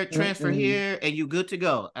 take their transfer here, and you good to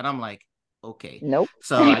go. And I'm like, okay. Nope.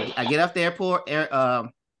 So I get off the airport,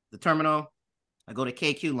 the terminal. I go to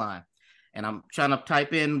KQ line, and I'm trying to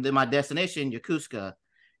type in my destination, Yokosuka,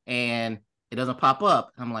 and it doesn't pop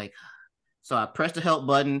up. I'm like, so I press the help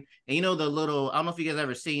button, and you know the little, I don't know if you guys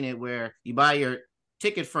ever seen it, where you buy your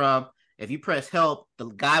ticket from, if you press help, the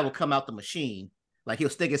guy will come out the machine. Like he'll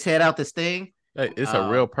stick his head out this thing. Hey, it's a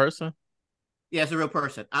real person? Yeah, it's a real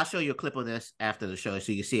person. I'll show you a clip of this after the show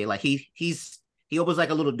so you can see it. Like he opens like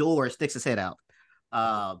a little door and sticks his head out.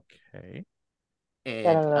 Okay.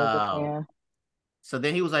 And so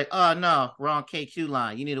then he was like, oh no, wrong KQ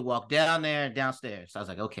line. You need to walk down there and downstairs. So I was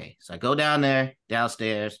like, okay. So I go down there,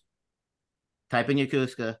 downstairs, type in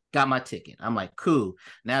Yokosuka, got my ticket. I'm like, cool.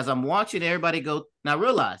 Now, as I'm watching everybody go, now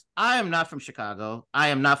realize I am not from Chicago. I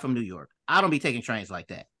am not from New York. I don't be taking trains like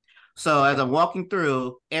that. So as I'm walking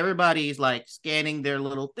through, everybody's like scanning their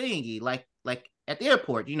little thingy, like at the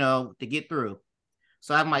airport, to get through.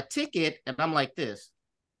 So I have my ticket, and I'm like this,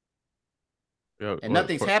 and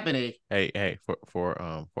nothing's happening. Hey, for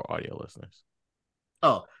audio listeners.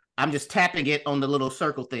 Oh, I'm just tapping it on the little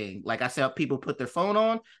circle thing. Like I saw people put their phone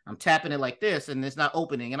on, I'm tapping it like this, and it's not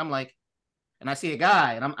opening. And I'm like, and I see a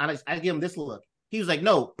guy, and I give him this look. He was like,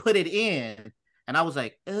 no, put it in. And I was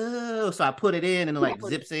like, oh, so I put it in, and it like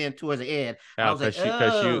zips in towards the end. I was like,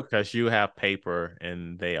 because you have paper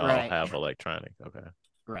and they all have electronic. Okay.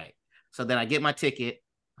 Right. So then I get my ticket.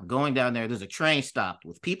 I'm going down there. There's a train stopped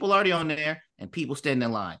with people already on there and people standing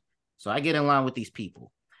in line. So I get in line with these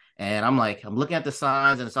people, and I'm looking at the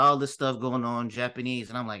signs, and it's all this stuff going on, Japanese.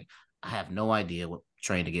 And I'm like, I have no idea what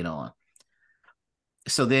train to get on.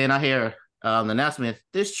 So then I hear the announcement,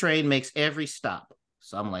 this train makes every stop.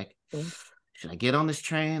 So I'm like, should I get on this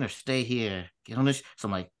train or stay here? Get on this. So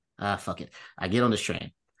I'm like, fuck it. I get on this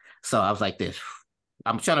train. So I was like this.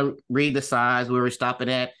 I'm trying to read the signs where we're stopping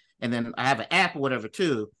at. And then I have an app or whatever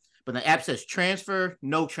too. But the app says transfer,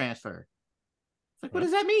 no transfer. Like, what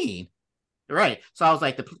does that mean? Right. So I was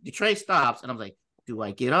like, the train stops. And I was like, do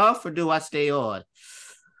I get off or do I stay on?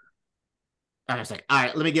 I was like, all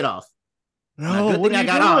right, let me get off. No, good thing I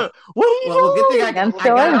got off. What are you doing? Good thing I'm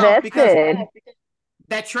so invested.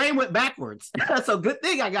 That train went backwards. So good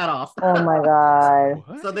thing I got off. Oh my God.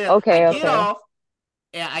 So then I get off.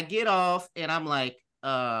 And I get off, and I'm like,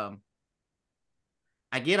 I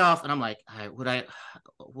get off, and I'm like, all right,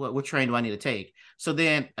 what train do I need to take? So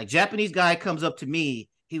then a Japanese guy comes up to me.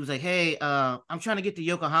 He was like, hey, I'm trying to get to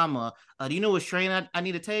Yokohama. Do you know which train I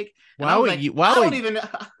need to take? And why would you know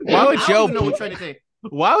what train to take?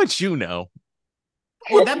 Why would you know?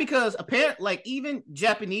 Well, that because apparently, like, even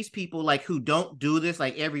Japanese people like who don't do this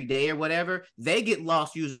like every day or whatever, they get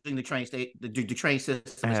lost using the train train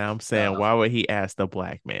system. And I'm saying, why would he ask the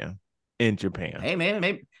black man in Japan? Hey man,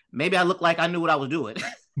 maybe I look like I knew what I was doing.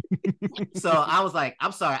 So I was like,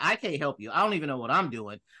 I'm sorry, I can't help you. I don't even know what I'm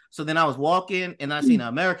doing. So then I was walking, and I seen an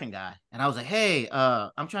American guy, and I was like, hey,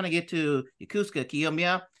 I'm trying to get to Yokosuka,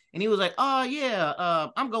 Kiyomiya. And he was like, oh yeah,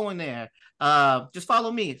 I'm going there. Just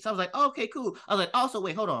follow me. So I was like, oh, okay, cool. I was like, also,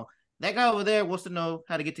 wait, hold on. That guy over there wants to know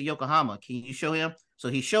how to get to Yokohama. Can you show him? So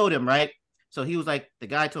he showed him, right? So he was like, the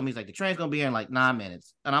guy told me, he's like, the train's gonna be here in like 9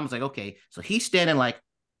 minutes. And I was like, okay. So he's standing like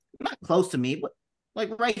not close to me, but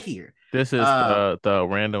like right here. This is the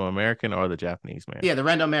random American or the Japanese man? Yeah, the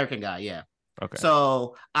random American guy, yeah. Okay.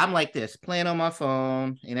 So I'm like this, playing on my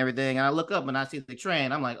phone and everything, and I look up and I see the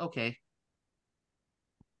train. I'm like, okay,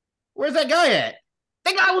 where's that guy at?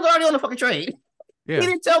 That guy was already on the fucking train. Yeah. He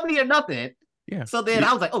didn't tell me or nothing. Yeah. So then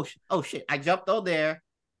I was like, oh shit. I jumped on there,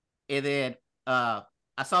 and then I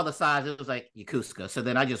saw the size. It was like Yokosuka. So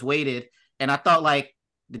then I just waited, and I thought like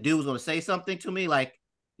the dude was gonna say something to me, like,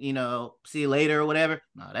 see you later or whatever.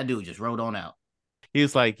 No, that dude just rode on out. He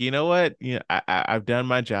was like, you know what? I've done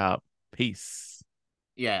my job. Peace.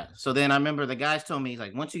 Yeah. So then I remember the guys told me, he's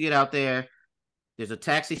like, once you get out there, there's a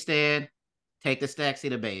taxi stand. Take this taxi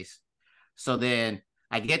to base. So then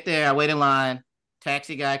I get there, I wait in line,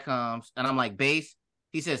 taxi guy comes, and I'm like, base?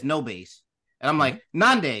 He says, no base. And I'm like,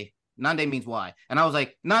 Nande. Nande means why. And I was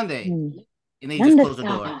like, Nande. And then he just closed the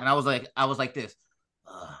door. And I was like this.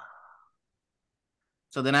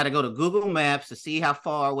 So then I had to go to Google Maps to see how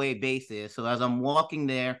far away base is. So as I'm walking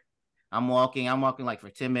there, I'm walking like for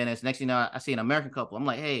 10 minutes. Next thing you know, I see an American couple. I'm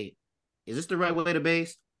like, hey, is this the right way to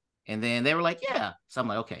base? And then they were like, yeah. So I'm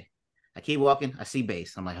like, okay. I keep walking. I see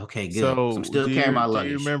base. I'm like, okay, good. So I'm So still carrying my do you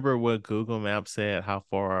luggage. remember what Google Maps said how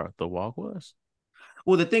far the walk was?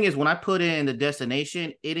 Well, the thing is, when I put in the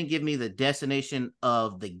destination, it didn't give me the destination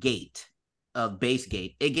of the gate, of base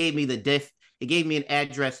gate. It gave me it gave me an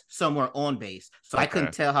address somewhere on base. So I couldn't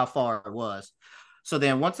Okay. tell how far it was. So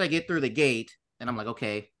then once I get through the gate, and I'm like,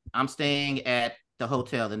 okay, I'm staying at the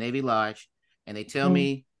hotel, the Navy Lodge, and they tell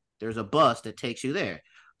me there's a bus that takes you there.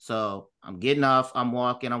 So I'm getting off, I'm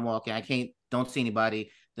walking. Don't see anybody.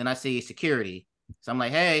 Then I see security. So I'm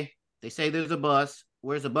like, hey, they say there's a bus.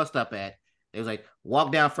 Where's the bus stop at? They was like,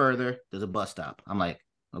 walk down further. There's a bus stop. I'm like,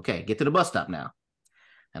 okay, get to the bus stop now.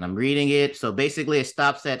 And I'm reading it. So basically, it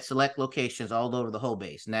stops at select locations all over the whole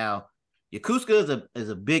base. Now, Yokosuka is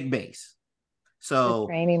a big base. The So,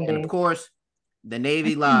 training and of base. course, the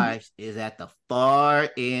Navy Lodge is at the far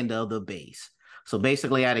end of the base. So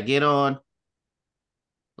basically, I had to get on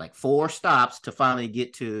like 4 stops to finally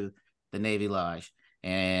get to the Navy Lodge.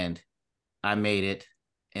 And I made it.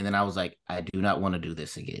 And then I was like, I do not want to do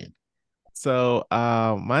this again. So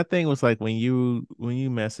my thing was like when you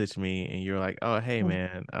messaged me and you're like, oh hey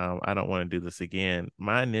man, I don't want to do this again.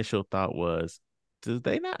 My initial thought was, do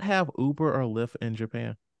they not have Uber or Lyft in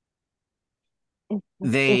Japan?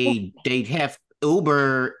 They have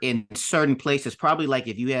Uber in certain places, probably like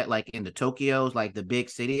if you had like in the Tokyos, like the big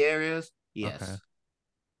city areas. Okay. Yes.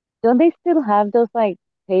 Don't they still have those like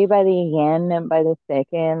pay by the yen and by the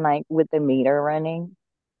second, like with the meter running?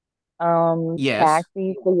 Yes.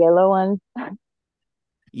 Taxis, the yellow ones.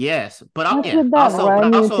 Yes. How Yeah. should that Also, but run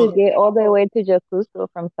you to also, get all the way to Yakuza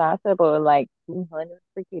from Sasebo? Like $200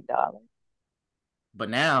 freaking dollars. but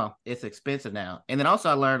now it's expensive now. And then also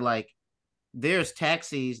I learned like there's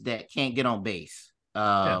taxis that can't get on base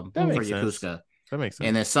Yeah, that for makes sense. Yokosuka. That makes And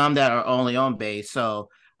sense. then some that are only on base. So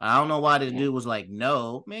I don't know why this dude was like,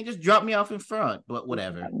 no, man, just drop me off in front. But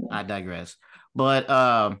whatever. I digress. But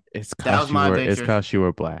that was my It's adventure. cause you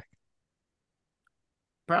were black.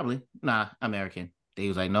 Probably. Nah, American. He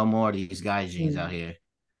was like, no more of these guys jeans out here.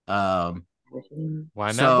 Um, Why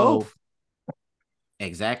not so both?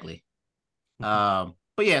 exactly.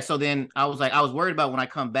 But yeah, so then I was worried about when I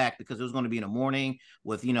come back because it was going to be in the morning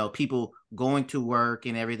with people going to work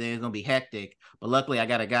and everything. It's going to be hectic. But luckily, I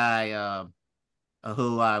got a guy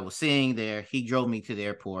who I was seeing there. He drove me to the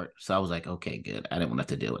airport, so I was like, okay, good. I didn't want to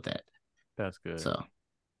have to deal with that. That's good. So So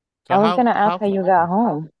I was gonna ask how you got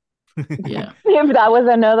home. yeah. If that was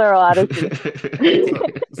another odyssey.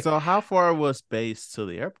 so how far was base to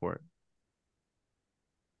the airport?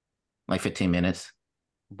 Like 15 minutes.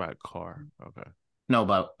 By car. Okay. No,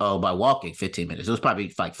 by walking 15 minutes. It was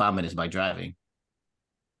probably like 5 minutes by driving.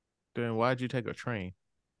 Then why'd you take a train?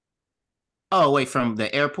 Oh, wait, from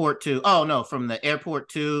the airport to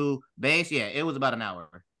base. Yeah, it was about an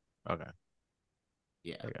hour. Okay.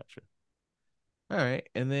 Yeah. I got you. All right.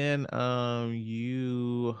 And then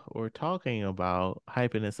you were talking about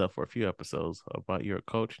hyping this up for a few episodes about you're a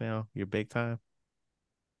coach now. You're big time.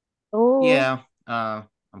 Oh, Yeah. I'm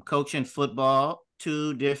coaching football,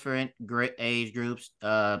 2 different great age groups,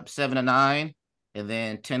 7 to 9, and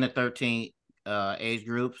then 10 to 13 age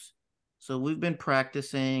groups. So we've been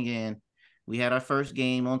practicing, and we had our first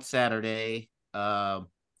game on Saturday. The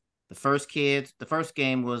first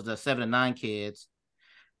game was the 7 to 9 kids,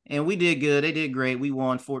 and we did good. They did great. We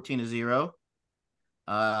won 14-0.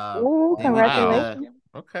 ooh, Then we did Wow. congratulations.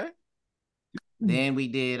 Okay. then we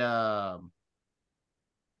did the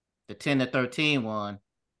 10 to 13 one,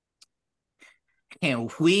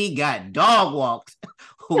 and we got dog walked.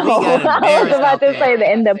 We got I was embarrassed about out to there. say the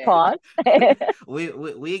end of pause.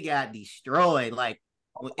 we got destroyed. Like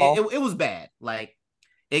Oh, it was bad. Like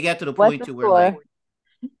it got to the what's point the to where like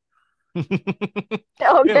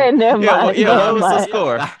score? Okay, never mind. What Never was the mind.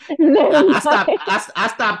 score? Never I stopped mind. I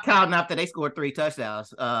stopped counting after they scored 3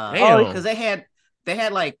 touchdowns. Oh, Because Damn.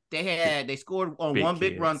 they scored on Big one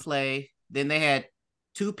big run kids. play. Then they had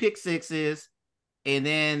 2 pick sixes, and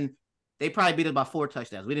then they probably beat us by 4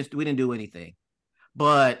 touchdowns. We didn't do anything.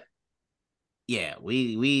 But yeah,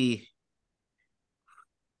 we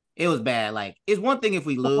it was bad. Like it's one thing if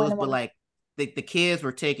we lose, but like the kids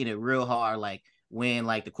were taking it real hard. Like when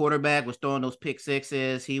like the quarterback was throwing those pick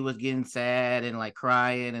sixes, he was getting sad and like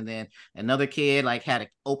crying. And then another kid like had an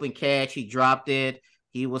open catch, he dropped it.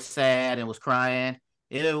 He was sad and was crying.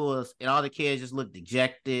 And all the kids just looked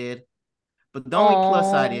dejected. But the only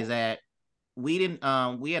plus side is oh, that we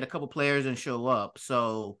didn't we had a couple players didn't show up.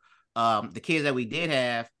 So the kids that we did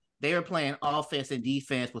have, they were playing offense and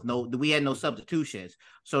defense with we had no substitutions.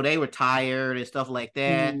 So they were tired and stuff like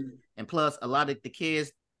that. And plus a lot of the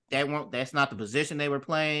kids that's not the position they were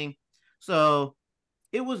playing. So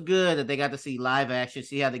it was good that they got to see live action,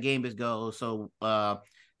 see how the game is goes. So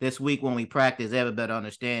this week when we practice, they have a better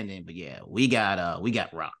understanding. But yeah, we got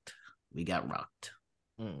rocked. We got rocked.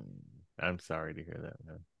 I'm sorry to hear that,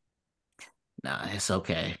 man. Nah, it's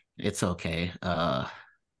okay. It's okay.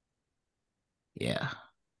 Yeah.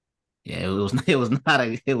 Yeah, it was not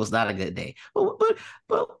a good day.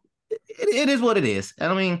 But it is what it is.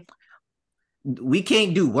 I mean, we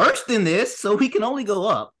can't do worse than this, so we can only go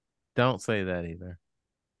up. Don't say that either.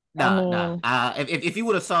 Nah. If you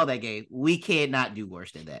would have saw that game, we cannot do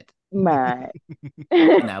worse than that. Right.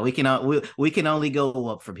 No, we can only go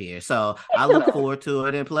up from here. So I look forward to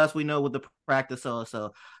it, and plus we know with the practice.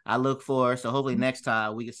 So I look forward. So hopefully next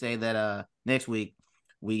time we can say that next week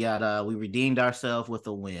we redeemed ourselves with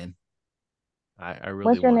a win. I really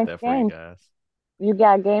What's your want next that for you game? guys. You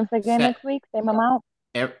got games again next week? Same amount?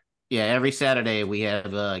 Every Saturday we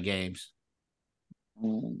have games.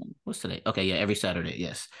 Mm. What's today? Okay, yeah, every Saturday,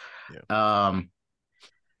 yes. Yeah.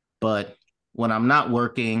 But when I'm not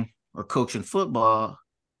working or coaching football,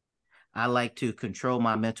 I like to control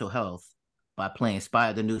my mental health by playing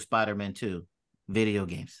the new Spider-Man 2 video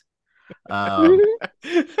games. That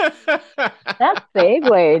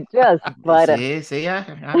segue just butter. See, this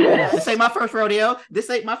ain't my first rodeo.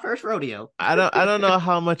 I don't know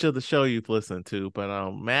how much of the show you've listened to,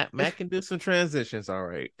 but Matt can do some transitions, all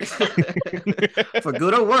right. For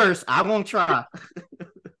good or worse, I won't try.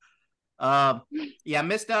 Yeah, I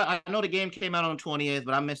missed out. I know the game came out on the 20th,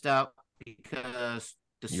 but I missed out because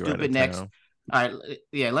the stupid next. All right,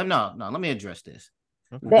 yeah, let me address this.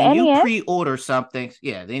 The when you NES? pre-order something,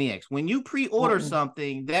 the NEX. When you pre-order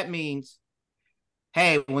something, that means,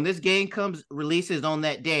 hey, when this game releases on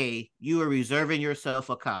that day, you are reserving yourself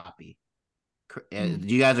a copy. Do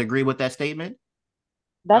you guys agree with that statement?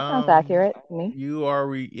 That sounds accurate to me. You are,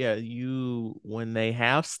 when they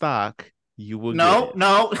have stock, you will no,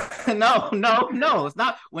 get it. No. It's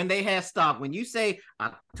not when they have stock. When you say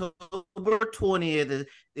October 20th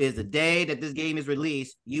is the day that this game is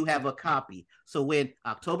released, you have a copy. So when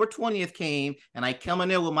October 20th came and I come in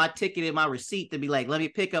there with my ticket and my receipt to be like, let me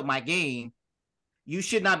pick up my game, you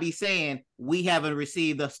should not be saying we haven't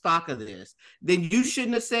received a stock of this. Then you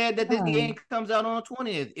shouldn't have said that this game comes out on the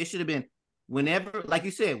 20th. It should have been whenever, like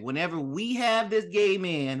you said, whenever we have this game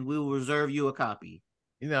in, we will reserve you a copy.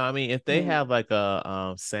 I mean, if they have like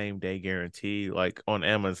a same day guarantee, like on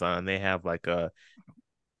Amazon, they have like a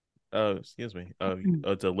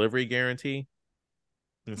delivery guarantee.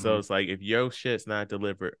 And so it's like if your shit's not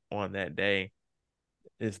delivered on that day,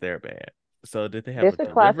 it's their bad. So did they have a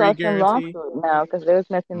delivery guarantee? Now because they was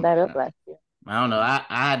messing that up last year. I don't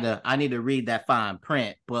know. I need to read that fine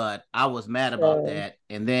print, but I was mad about that.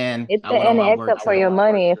 And then it's the NX up for your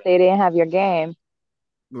money if they didn't have your game.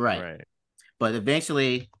 Right. But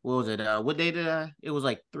eventually, what was it? What day did it was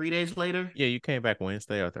like 3 days later? Yeah, you came back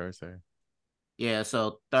Wednesday or Thursday. Yeah,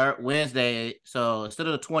 so Wednesday. So instead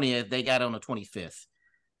of the 20th, they got on the 25th.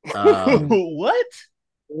 What?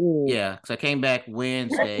 Yeah, because I came back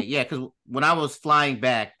Wednesday. Yeah, because when I was flying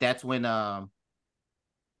back, that's when I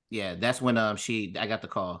got the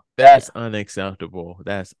call. That's unacceptable.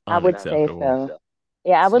 That's unacceptable. I would say so.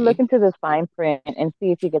 Yeah, I would look into this fine print and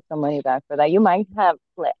see if you get some money back for that. You might have.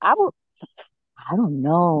 I don't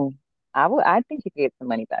know. I think you could get some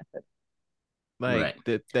money back for that. Like,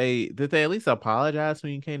 did they at least apologize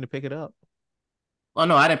when you came to pick it up? Oh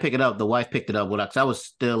no, I didn't pick it up. The wife picked it up because I was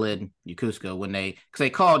still in Yokosuka because they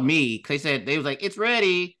called me because they said they was like it's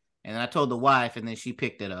ready, and I told the wife, and then she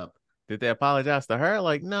picked it up. Did they apologize to her?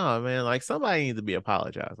 Like, no, man. Like somebody needs to be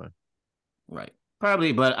apologizing. Right,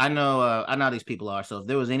 probably, but I know how these people are. So if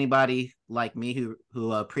there was anybody like me who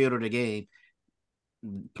pre-ordered a game,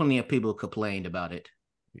 plenty of people complained about it.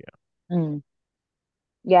 Yeah.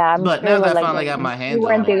 Yeah, I'm but sure now that I finally got my hands on it, you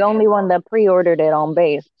weren't the only one that pre-ordered it on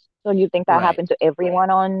base. So you think that happened to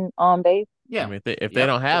everyone on base? Yeah. I mean, if they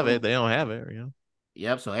don't have it, they don't have it.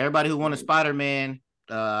 Yep. So everybody who wanted Spider-Man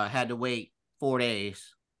had to wait 4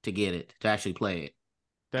 days to get it, to actually play it.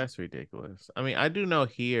 That's ridiculous. I mean, I do know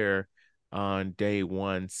here on day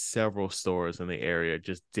one, several stores in the area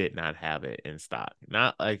just did not have it in stock.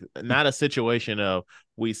 Not a situation of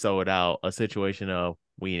we sold out, a situation of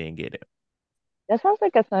we didn't get it. That sounds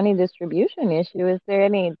like a Sony distribution issue. Is there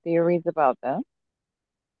any theories about that?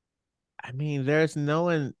 I mean,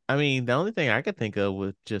 the only thing I could think of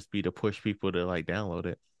would just be to push people to like download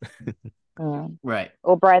it. Right.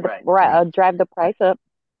 Or drive the price up.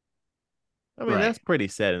 I mean, Right. that's pretty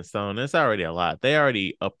set in stone. It's already a lot. They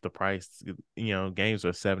already upped the price. Games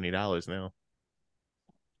are $70 now.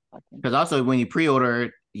 Because also when you pre-order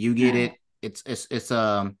it, you get it. It's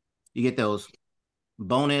you get those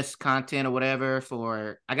bonus content or whatever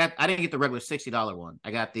for. I didn't get the regular $60 one.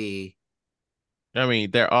 I got the I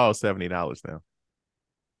mean, they're all $70 now.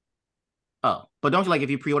 oh, but don't you like if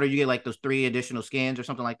you pre-order you get like those 3 additional skins or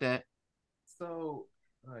something like that? So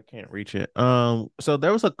I can't reach it. So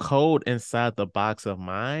there was a code inside the box of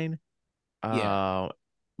mine. Yeah, Uh,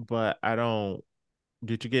 but I don't.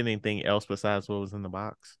 Did you get anything else besides what was in the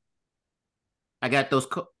box? I got those.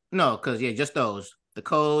 No, because yeah, just those the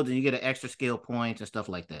codes and you get an extra skill points and stuff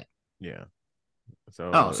like that. Yeah.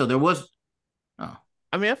 Oh, So so there was. Oh,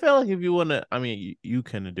 I mean, I feel like if you want to, I mean, you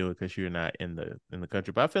couldn't do it because you're not in the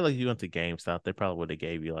country. But I feel like if you went to GameStop, they probably would have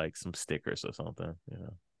gave you like some stickers or something.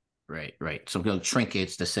 right, right. Some little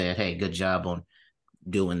trinkets that said, "Hey, good job on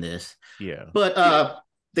doing this." Yeah. But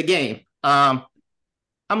the game. I'm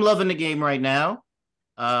loving the game right now.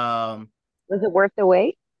 Was it worth the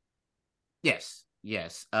wait? Yes,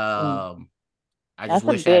 yes. Mm. I just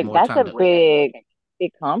wish I had more That's a time to.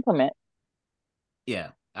 big compliment. Yeah,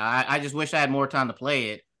 I just wish I had more time to play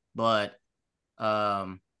it, but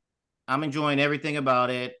um, I'm enjoying everything about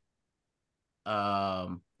it.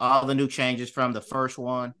 All the new changes from the first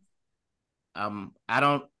one. Um, I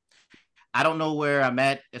don't, I don't know where I'm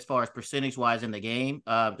at as far as percentage wise in the game.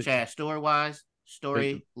 Chad, story wise, But,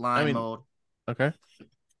 I storyline mean, mode. okay.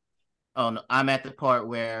 Oh no, I'm at the part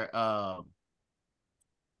where uh,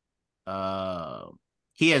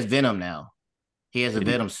 he has Venom now. He has a Did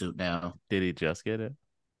he Venom suit now. did he just get it?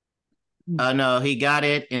 No, he got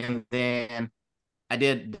it, and then I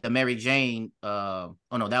did the Mary Jane. Oh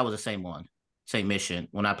no, that was the same one, same mission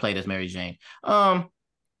when I played as Mary Jane.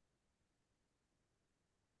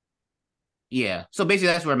 Yeah. So basically,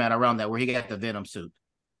 that's where I'm at around that, where he got the Venom suit.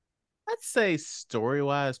 I'd say story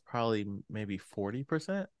wise, probably maybe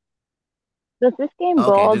 40%. Does this game go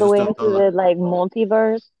Okay, all this the is way still into the like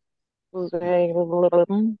multiverse?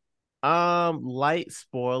 Light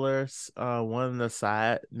spoilers. One of the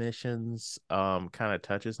side missions kind of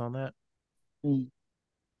touches on that.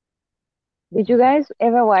 Did you guys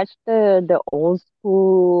ever watch the old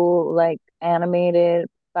school like animated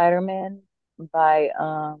Spider-Man by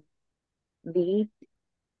Lee?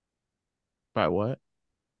 By what?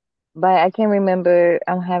 By I can't remember.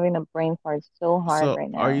 I'm having a brain fart so hard So right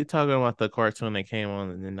are you now. talking about the cartoon that came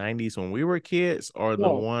on in the 90s when we were kids, or the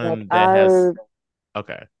Yes, like one that has our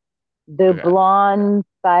okay, the okay. blonde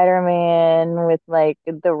Spider-Man with like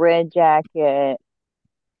the red jacket,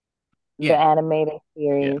 the yeah, animated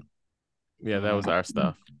Yeah. series. Yeah, that was mm-hmm. our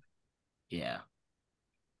stuff. Yeah.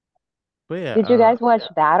 But yeah, Did you guys watch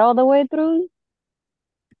that all the way through?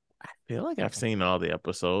 I feel like I've seen all the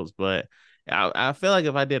episodes, but I feel like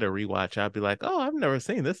if I did a rewatch, I'd be like, oh, I've never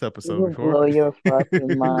seen this episode You before. blow your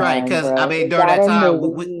fucking Right, mind, because I bro. mean Is during that that in the time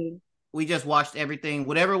lead? we just watched everything,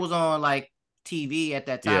 whatever was on like TV at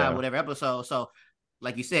that time, Yeah, whatever episode. So,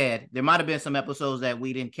 like you said, there might have been some episodes that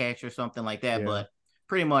we didn't catch or something like that, yeah, but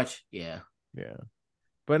pretty much, yeah. yeah.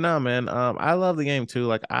 But no, man, I love the game too.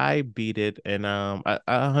 Like I beat it, and I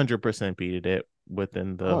 100% beat it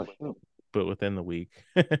within the Oh shoot. but within the week.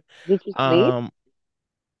 Did you sleep? um,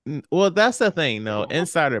 well, that's the thing. No,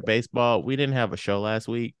 Insider Baseball, we didn't have a show last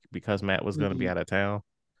week because Matt was going to be Mm-mm. out of town.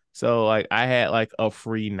 So like I had like a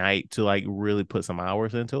free night to like really put some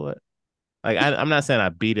hours into it. Like I'm not saying I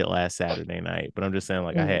beat it last Saturday night, but I'm just saying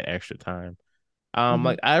like I had extra time. Mm-hmm.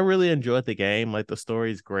 Like I really enjoyed the game. Like the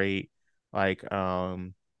story's great. Like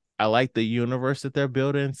I like the universe that they're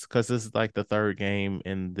building because this is like the third game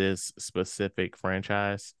in this specific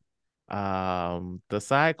franchise. The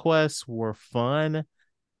side quests were fun,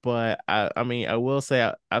 but I mean I will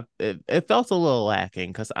say it felt a little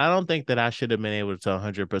lacking because I don't think that I should have been able to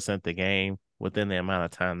 100% the game within the amount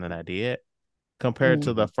of time that I did compared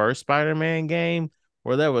to Mm. the first Spider-Man game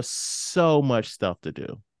where there was so much stuff to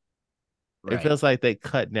do. It Right. feels like they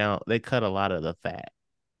cut a lot of the fat.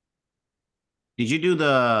 Did you do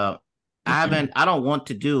the? I haven't. I don't want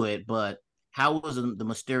to do it, but how was the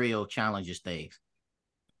Mysterio challenges things?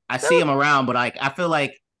 I That see was, him around, but I feel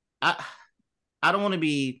like I I don't want to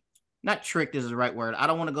be not tricked is the right word. I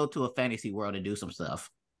don't want to go to a fantasy world and do some stuff.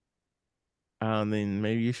 then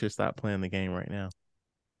maybe you should stop playing the game right now.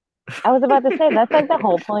 I was about to say that's like the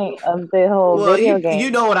whole point of the whole Well, video you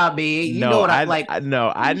game. know what I mean. You know No, what I like. I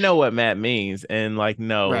no, I know what Matt means, and like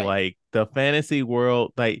no, Right. like the fantasy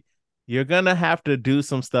world, like you're gonna have to do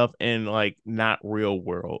some stuff in like not real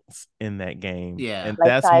worlds in that game, Yeah. and Like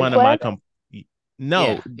that's side one of my quest? no,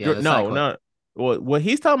 Yeah. Yeah. The no, cycle. no. What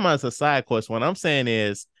he's talking about is a side quest. What I'm saying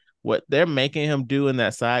is what they're making him do in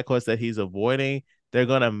that side quest that he's avoiding, they're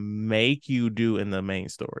gonna make you do in the main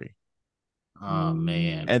story. Oh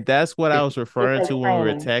man. And that's what I It, was referring Like to when we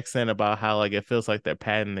were training. texting about how like it feels like they're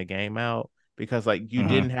padding the game out because like you mhm.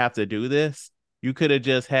 didn't have to do this. You could have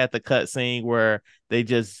just had the cutscene where they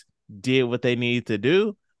just did what they needed to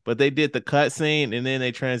do, but they did the cutscene and then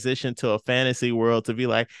they transitioned to a fantasy world to be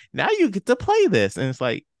like, now you get to play this. And it's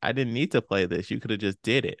like, I didn't need to play this. You could have just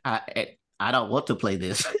did it. I don't want to play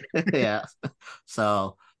this. Yeah.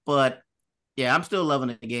 So, but yeah, I'm still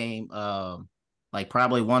loving the game. Like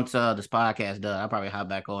probably once this podcast done, I'll probably hop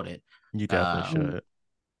back on it. You definitely Um, Mm. should.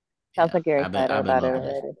 Sounds yeah, like you're excited I've been about it loving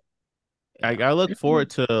it. already. I, Yeah. I look forward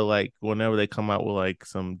to like whenever they come out with like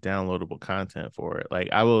some downloadable content for it. Like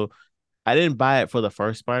I didn't buy it for the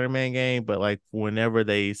first Spider-Man game, but like whenever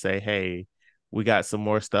they say, "Hey, we got some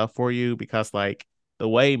more stuff for you," because like the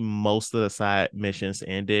way most of the side missions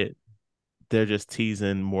ended, they're just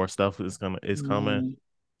teasing more stuff is coming. Mm.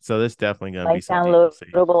 So there's definitely gonna be Like some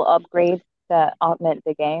DLC. downloadable upgrades that augment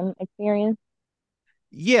the game experience.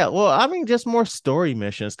 Yeah, well, I mean, just more story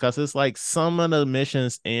missions because it's like some of the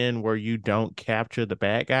missions end where you don't capture the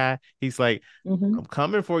bad guy. He's like, Mm-hmm. "I'm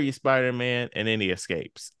coming for you, Spider-Man," and then he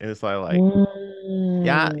escapes. And it's like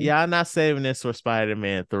Mm. y'all not saving this for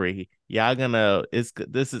Spider-Man 3. Y'all gonna there's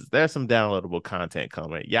some downloadable content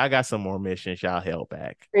coming. Y'all got some more missions y'all held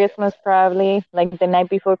back. Christmas probably, like the night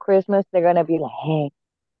before Christmas, they're gonna be like, "Hey,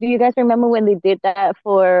 do you guys remember when they did that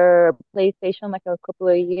for PlayStation like a couple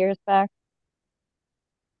of years back?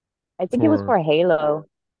 I think it was For for Halo.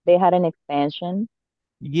 They had an expansion.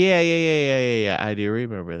 yeah. I do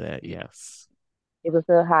remember that. Yes. It was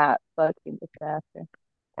a hot fucking disaster.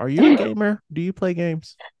 Are you a gamer? Do you play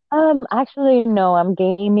games? Actually, no, I'm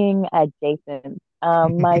gaming adjacent.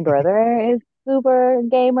 My brother is super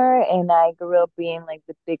gamer, and I grew up being like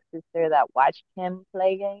the big sister that watched him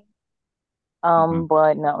play games. Mhm.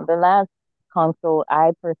 But no, the last console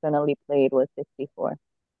I personally played was 64.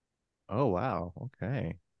 Oh wow.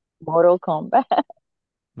 Okay. Mortal Kombat.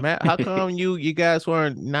 Matt, how come you guys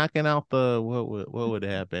weren't knocking out the what would it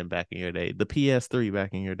have been back in your day? The PS3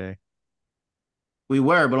 back in your day. We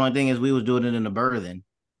were, but the only thing is we was doing it in the berthing,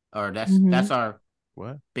 or Hmm. that's our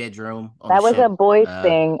What? bedroom on the That was a ship. boys Uh,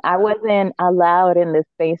 thing. I wasn't allowed in the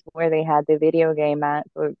space where they had the video game at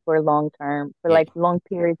for long term, for yeah, like long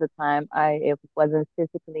periods of time. It wasn't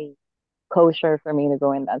physically kosher for me to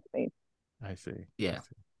go in that space. I see. I yeah.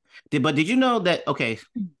 see. But did you know that? Okay,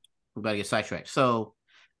 we're about to get sidetracked. So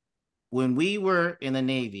when we were in the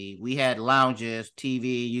Navy, we had lounges,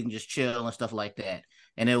 TV, you can just chill and stuff like that.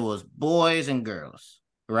 And it was boys and girls,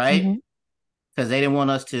 right? Hmm. Because they didn't want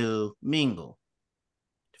us to mingle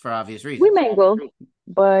for obvious We reasons. mingled,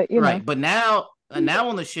 but you know. Right. But now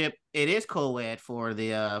on the ship, it is co-ed for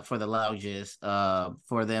the lounges,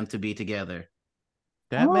 for them to be together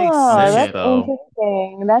That makes on the Oh, sense that's ship. though.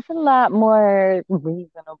 interesting. That's a lot more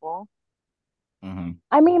reasonable. Mm-hmm.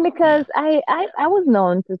 I mean, because Yeah. I was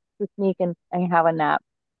known to sneak and have a nap.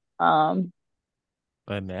 Um,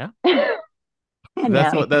 A nap? a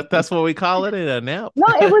nap. That's what we call it, a nap. No,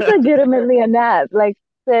 it was legitimately a nap. Like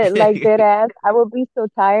dead ass. I would be so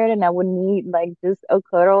tired and I would need like just a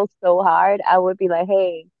cuddle so hard. I would be like,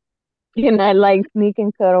 hey, can I like sneak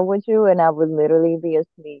and cuddle with you? And I would literally be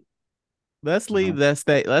asleep. Mhm.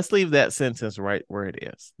 Let's leave that sentence right where it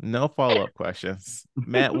is. No follow-up questions.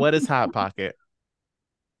 Matt, what is Hot Pocket?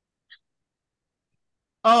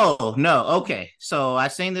 Oh no. Okay. So I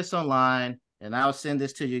seen this online, and I'll send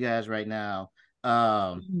this to you guys right now.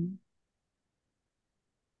 Um. Mhm.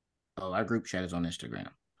 Oh, our group chat is on Instagram.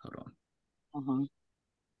 Hold on. Uh-huh.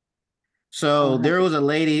 So I'll have there to was a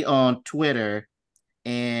lady on Twitter,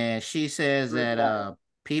 and she says group that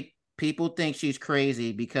that. people think she's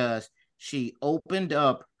crazy because she opened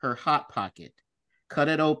up her hot pocket, cut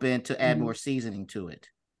it open to add Hmm. more seasoning to it.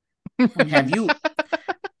 Have Hmm. you?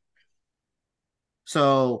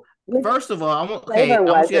 So Which first of all, flavor I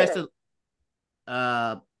was want you guys it? to.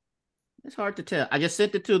 Uh, it's hard to tell. I just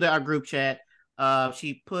sent it to our group chat.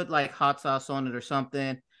 She put like hot sauce on it or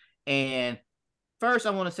something. And first,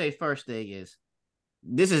 I want to say first thing is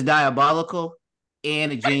this is diabolical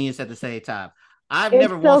and a genius at the same time. I've It's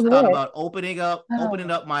never so once thought good. about opening Oh,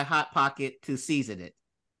 up my hot pocket to season it.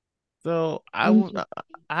 So interesting.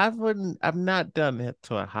 I've not done it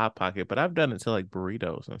to a hot pocket, but I've done it to like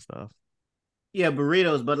burritos and stuff. Yeah,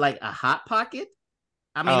 burritos, but like a hot pocket.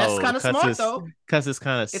 I mean, that's Oh, kind of smart though. cause it's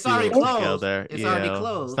kind of It's already sealed It's, closed. together. It's already Yeah, it's not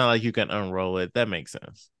closed. like you can unroll it. That makes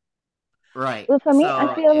sense. Right. well, for me, I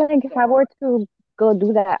So, feel like if I were to go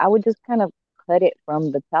do that, I would just kind of cut it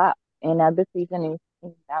from the top and add the seasoning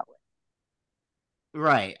in that way.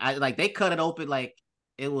 right. I like they cut it open like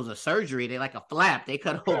it was a surgery. They like a flap. They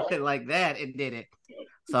cut open like that and did it.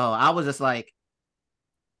 So I was just like,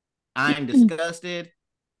 I'm disgusted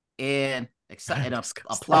and excited, Disgusting.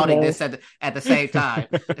 applauding this at the same time.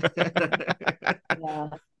 Yeah.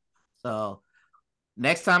 So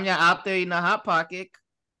next time you're out there in a hot pocket,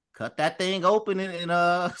 cut that thing open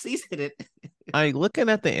and season it. I looking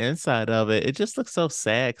at the inside of it, it just looks so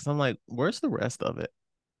sad because I'm like, where's the rest of it?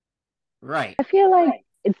 Right. I feel like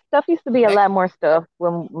stuff used to be a That, lot more stuff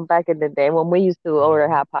when back in the day when we used to order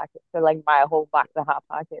Hot Pockets or like buy a whole box of Hot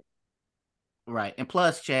Pockets. right. And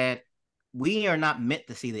plus, Chad, we are not meant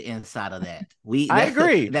to see the inside of that. I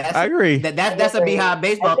agree. I agree. That's a Beehive I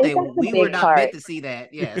baseball think thing. that's a We were big not part. meant to see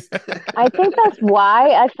that. Yes. I think that's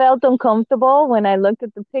why I felt uncomfortable when I looked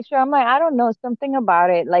at the picture. I'm like, I don't know, something about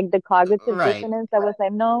it, like the cognitive Right. dissonance. I was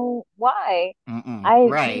like, no, why? Mm-mm. I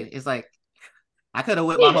Right. It's like I could have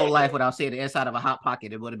went my whole life without seeing the inside of a hot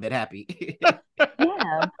pocket and would have been happy.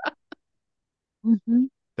 yeah. Mhm.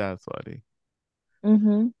 That's funny.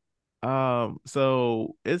 Mhm.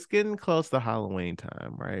 So it's getting close to Halloween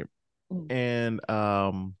time, right? Mm.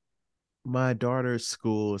 And my daughter's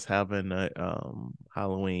school is having a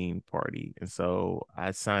Halloween party, and so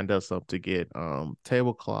I signed us up to get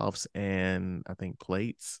tablecloths and I think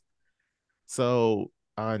plates. So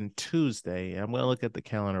on Tuesday, I'm gonna look at the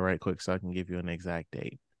calendar right quick so I can give you an exact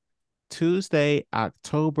date. Tuesday,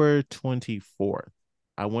 October 24th,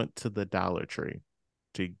 I went to the Dollar Tree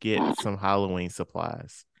to get some Halloween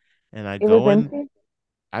supplies. And It was empty.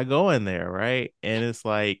 I go in there, right? And it's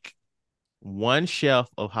like one shelf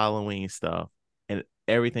of Halloween stuff and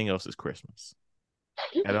everything else is Christmas.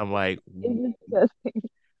 And It's disgusting.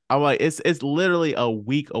 it's literally a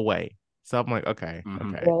week away. So I'm like, okay,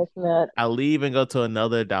 Mm-hmm. okay. Yeah, it's not. I leave and go to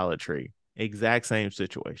another Dollar Tree. Exact same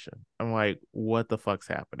situation. I'm like, what the fuck's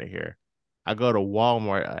happening here? I go to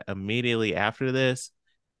Walmart immediately after this,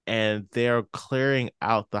 and they're clearing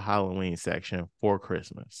out the Halloween section for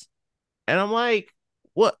Christmas. And I'm like,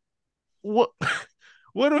 what what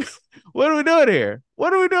are we, what are we doing here?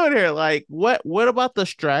 What are we doing here? Like, what about the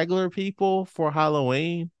straggler people for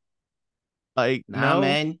Halloween? Like, Nah, no.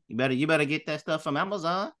 man, you better get that stuff from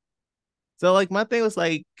Amazon. So like my thing was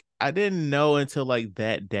like I didn't know until like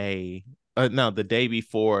that day, no, the day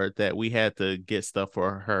before that we had to get stuff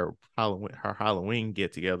for her Halloween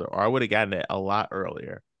get together, or I would have gotten it a lot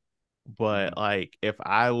earlier. But Mm-hmm. like if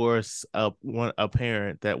I was a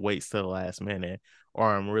parent that waits till the last minute, or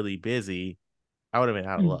I'm really busy, I would have been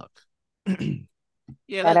out of luck.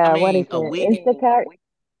 Yeah, That I what is mean, a it? week. Instacart?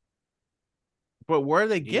 But where are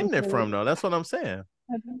they Yeah, getting it from though? That's what I'm saying.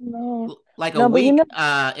 I don't know. like a No, but week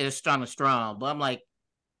is strong. But I'm like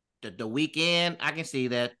the weekend, I can see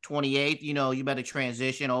that 28th. You better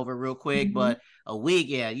transition over real quick. Mhm. But a week,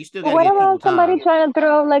 yeah, you still But got to what give people about somebody time. trying to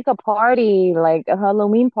throw like a party, like a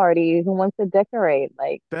Halloween party, who wants to decorate?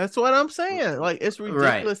 Like, That's what I'm saying. Like it's Right,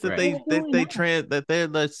 ridiculous that right. what's going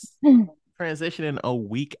they're on? transitioning a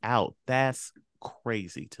week out. That's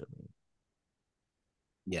crazy to me.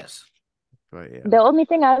 Yes. But yeah. The only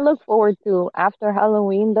thing I look forward to after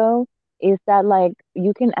Halloween, though, is that like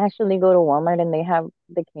you can actually go to Walmart and they have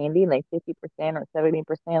the candy like 50% or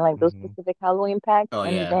 70%, like those Mhm. specific Halloween packs, Oh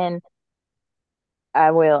and yeah. then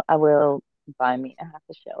I will buy me a half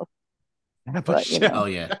a shelf. Have a But you show. know, Oh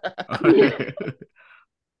yeah.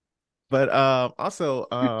 But also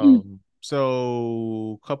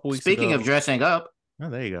so a couple weeks Speaking of ago. dressing up, Oh,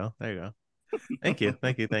 there you go. There you go. Thank you.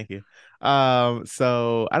 Thank you. Thank you.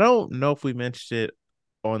 So I don't know if we mentioned it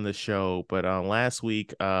on the show, but last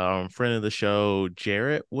week, friend of the show,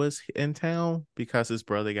 Jarrett, was in town because his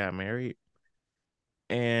brother got married.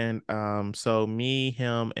 And so me,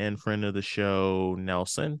 him, and friend of the show,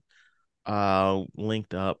 Nelson,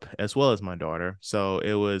 linked up as well as my daughter. So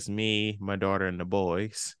it was me, my daughter, and the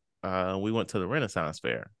boys. We went to the Renaissance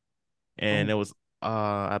Fair, and oh, it was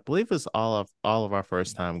I believe it's all of our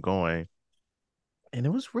first time going, and it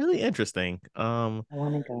was really interesting. I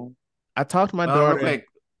want to go. I talked to my real daughter. quick,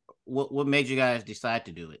 what made you guys decide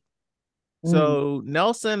to do it? Mm, So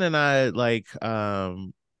Nelson and I like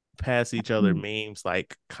pass each other mm, memes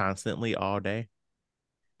like constantly all day.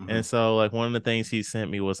 Mm-hmm. And so like one of the things he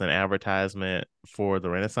sent me was an advertisement for the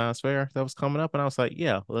Renaissance Fair that was coming up, and I was like,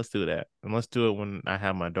 yeah, let's do that. And let's do it when I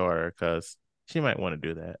have my daughter because she might want to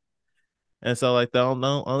do that. And so like the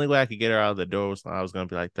only way I could get her out of the door was I was gonna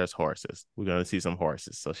be like, there's horses. We're gonna see some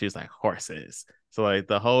horses. So she's like, horses. So like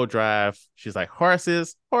the whole drive, she's like,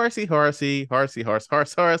 horses, horsey, horsey, horsey, horse,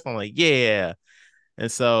 horse, horse. I'm like, yeah.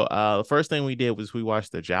 And so the first thing we did was we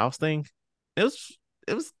watched the jousting. It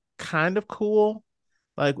was kind of cool.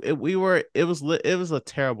 Like it was a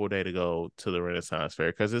terrible day to go to the Renaissance Fair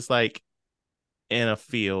because it's like in a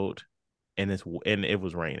field, and it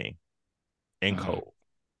was raining and cold.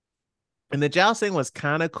 And the jousting was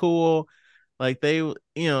kind of cool. Like they,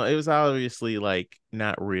 it was obviously like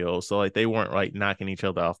not real. So like they weren't like knocking each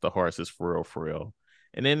other off the horses for real, for real.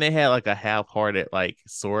 And then they had like a half-hearted like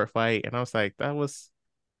sword fight, and I was like, I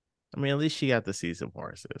mean, at least she got to see some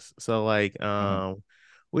horses. So like,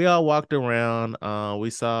 we all walked around.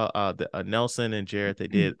 We saw Nelson and Jared. They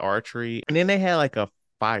did archery, and then they had like a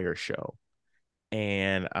fire show,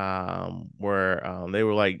 and where they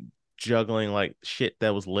were like juggling like shit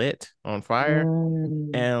that was lit on fire,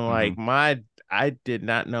 and like I did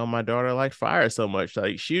not know my daughter liked fire so much.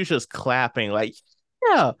 Like she was just clapping, like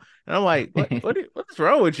yeah, and I'm like, what's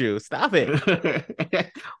wrong with you? Stop it.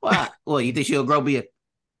 Well, you think she'll grow be a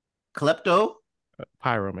klepto?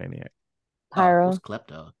 Pyromaniac. Pyro. What's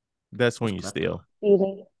klepto? That's when What's you klepto? steal.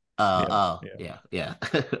 Stealing. Yeah.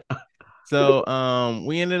 So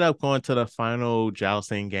we ended up going to the final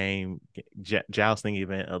jousting event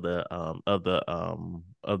of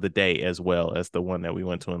the day, as well as the one that we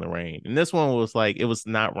went to in the rain. And this one was like, it was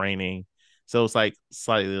not raining, so it's like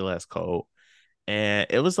slightly less cold, and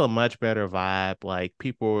it was a much better vibe. Like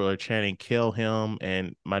people were chanting "kill him,"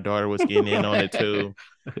 and my daughter was getting in on it too.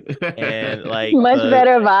 And like Much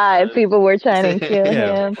better vibe. People were trying to kill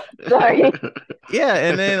him. Sorry. Yeah,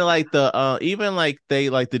 and then like the even like they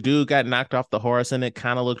like the dude got knocked off the horse, and it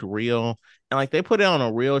kind of looked real. And like they put it on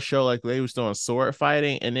a real show, like they was doing sword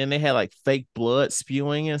fighting, and then they had like fake blood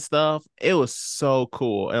spewing and stuff. It was so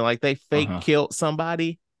cool. And like they fake killed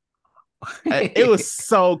somebody. It was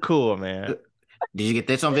so cool, man. Did you get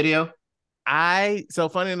this on video? So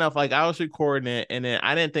funny enough, like I was recording it, and then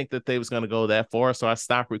I didn't think that they was gonna go that far, so I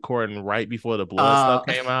stopped recording right before the blood stuff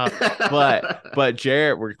came out. But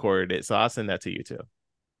Jared recorded it, so I'll send that to you too.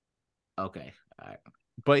 Okay, all right.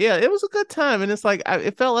 But yeah, it was a good time, and it's like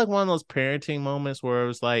it felt like one of those parenting moments where it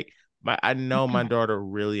was like I know my daughter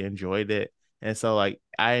really enjoyed it, and so like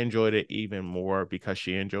I enjoyed it even more because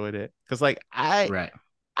she enjoyed it. Because like I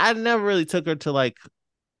never really took her to like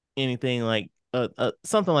anything like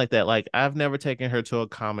something like that. Like I've never taken her to a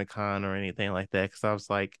Comic-Con or anything like that, because I was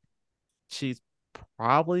like, she's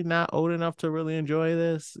probably not old enough to really enjoy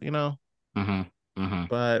this,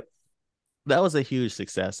 But that was a huge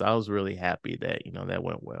success. I was really happy that that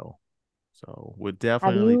went well. So we're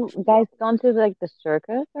definitely. Have you guys gone to like the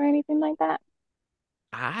circus or anything like that?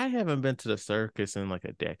 I haven't been to the circus in like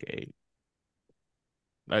a decade.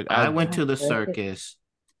 Like I went to the circus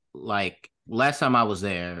like last time I was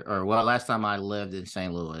there, or last time I lived in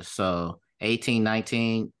St. Louis. So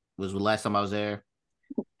 18-19 was the last time I was there.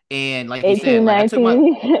 And like you said, like I took my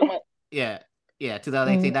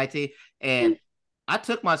 2018-19, and I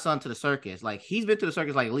took my son to the circus. Like he's been to the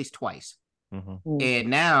circus like at least twice. And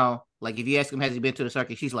now, like if you ask him, has he been to the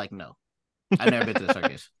circus? He's like, no, I've never been to the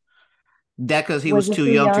circus. That because he was too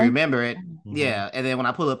young to remember it. Yeah. And then when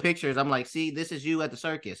I pull up pictures, I'm like, see, this is you at the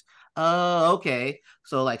circus. Oh, okay.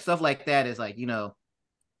 So like stuff like that is like,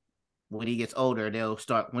 when he gets older, they'll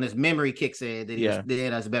start, when his memory kicks in,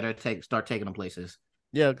 then it's better to start taking him places.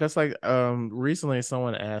 Yeah, because like recently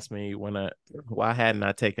someone asked me why hadn't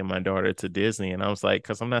I taken my daughter to Disney, and I was like,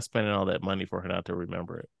 because I'm not spending all that money for her not to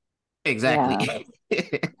remember it. Exactly.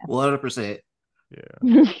 100%.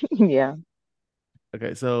 Yeah. Yeah.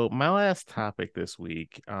 Okay, so my last topic this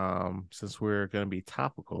week, since we're gonna be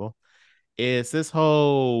topical, is this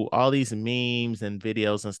all these memes and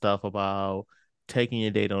videos and stuff about taking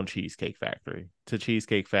your date on Cheesecake Factory. That's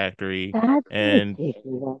And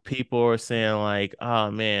ridiculous. people are saying like, oh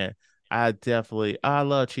man, I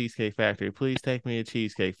love Cheesecake Factory. Please take me to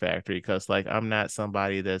Cheesecake Factory, because like I'm not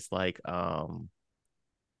somebody that's like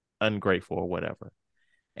ungrateful or whatever.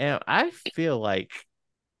 And I feel like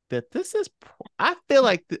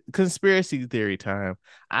conspiracy theory time.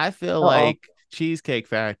 I feel like Cheesecake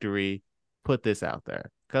Factory put this out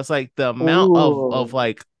there, because like the amount of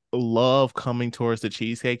like love coming towards the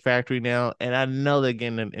Cheesecake Factory now, and I know they're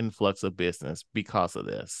getting an influx of business because of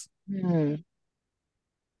this.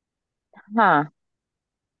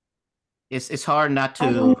 It's hard not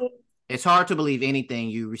to it's hard to believe anything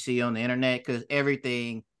you see on the internet, because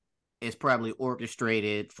everything is probably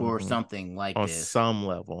orchestrated for something like on this on some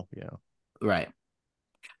level. Yeah, right.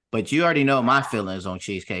 But you already know my feelings on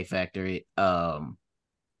Cheesecake Factory. It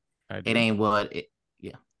ain't what it.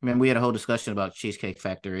 Yeah, I mean, we had a whole discussion about Cheesecake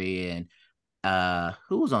Factory, and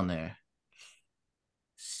who was on there?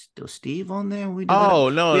 Still Steve on there? Okay.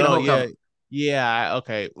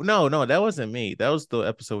 No, that wasn't me. That was the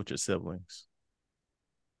episode with your siblings.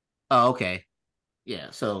 Oh, okay. Yeah,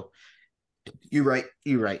 so you're right.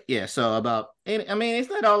 Yeah, so I mean, it's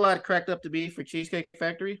not all a lot cracked up to be for Cheesecake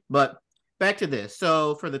Factory, but back to this.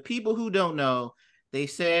 So for the people who don't know, they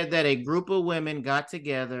said that a group of women got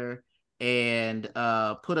together and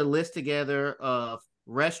put a list together of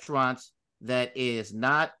restaurants that is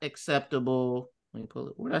not acceptable. Let me pull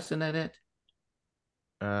it. Where did I send that at?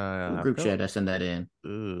 What I group feel. chat I send that in?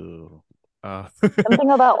 Ooh. Something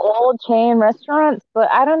about old chain restaurants, but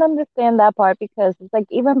I don't understand that part because it's like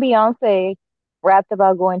even Beyonce rapped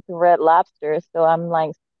about going to Red Lobster, so I'm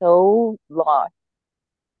like so lost.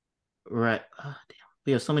 Right. Oh, damn.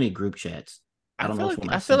 We have so many group chats. I don't know which one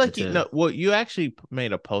I I feel sent it like you to. know. Well, you actually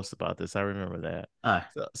made a post about this. I remember that. All right.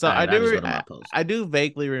 So All I right. I'll just do. go to my post. I do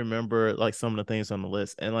vaguely remember like some of the things on the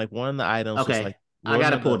list, and like one of the items was Okay. like I got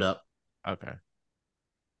one it of the. pulled up. Okay.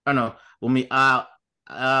 Oh no. Well,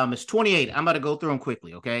 it's 28. I'm about to go through them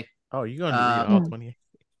quickly. Okay. Oh, you're going to read all Um. Hmm. 28?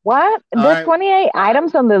 What? All There's right. 28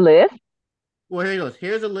 items on the list? Well, here goes.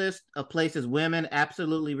 Here's a list of places women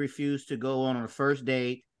absolutely refuse to go on a first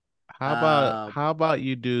date. Uh, How about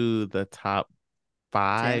you do the top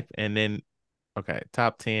 5 10. and then okay,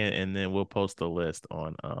 top 10 and then we'll post the list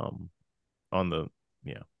on the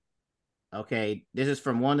yeah. Okay. This is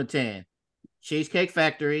from 1 to 10. Cheesecake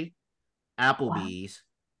Factory, Wow. Applebee's,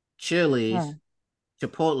 Chili's, Hmm.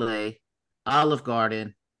 Chipotle, Olive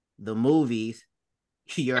Garden, the movies,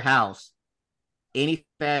 your house, any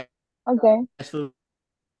fast Okay. food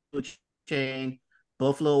chain,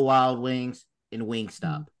 Buffalo Wild Wings, and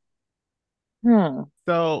Wingstop. Hmm. Hmm.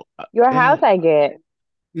 So Your house, and I get.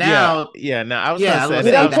 Now, yeah, now I was gonna yeah, I was say gonna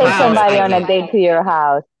You that I say don't was the take gonna say house. that somebody I on a get date to your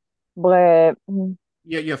house, but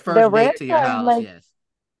your the first date rest to your are house. like Yes.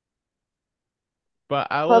 but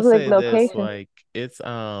I will public say this, locations. like it's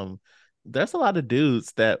there's a lot of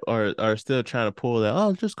dudes that are still trying to pull that,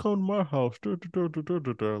 oh, just come to my house.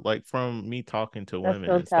 Like from me talking to That's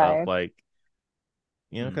women so and stuff, tired. like,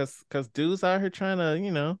 Hmm. because dudes out here trying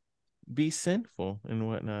to, be sinful and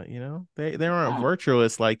whatnot, they aren't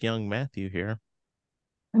virtuous like young Matthew here.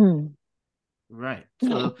 Hmm. Right.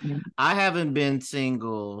 So I haven't been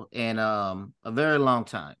single in a very long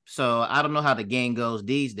time. So I don't know how the game goes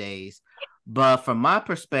these days. But from my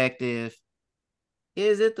perspective,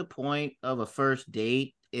 is it the point of a first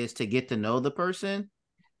date is to get to know the person?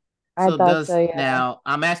 I So thought so, does yeah. now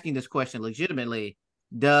I'm asking this question legitimately,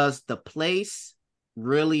 does the place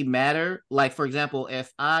really matter? Like for example,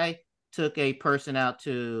 if I took a person out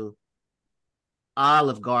to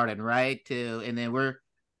Olive Garden, right? To and then we're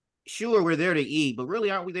there to eat, but really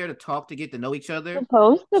aren't we there to talk to get to know each other?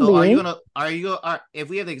 Supposed to So be. if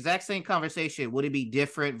we have the exact same conversation, would it be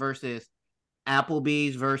different versus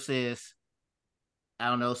Applebee's versus I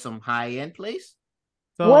don't know some high end place?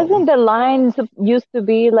 So Wasn't the line used to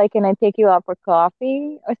be like, can I take you out for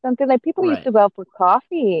coffee or something? Like people used Right. to go out for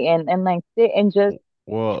coffee and like sit and just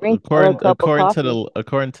well, drink a cup of coffee.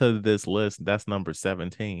 according to this list, that's number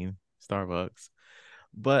 17, Starbucks.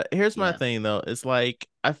 But here's my Yeah. thing though. It's like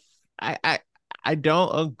I I I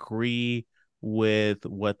don't agree with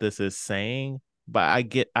what this is saying, but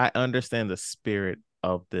I understand the spirit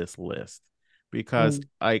of this list because Mm.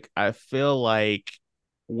 like I feel like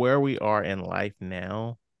where we are in life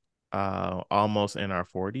now, almost in our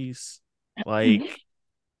 40s, like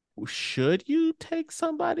should you take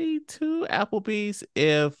somebody to Applebee's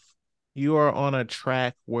if you are on a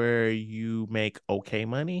track where you make okay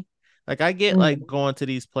money? Like I get like Mm. going to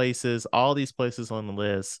these places, all these places on the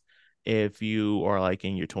list if you are like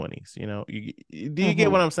in your 20s, do you get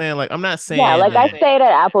Hmm. what I'm saying? Like I'm not Yeah, saying like I that. stayed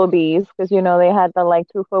at Applebee's because they had the like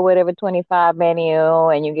two for whatever 25 menu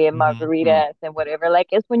and you get Mhm. Hmm. margaritas and whatever. Like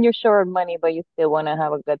it's when you're short money but you still want to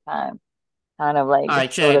have a good time, kind of like All the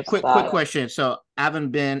right, sort Chad. of Quick spot. question. So I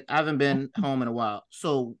haven't been home in a while.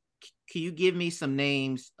 So can you give me some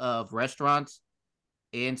names of restaurants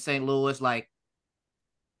in St. Louis like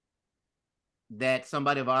that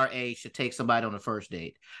somebody of our age should take somebody on a first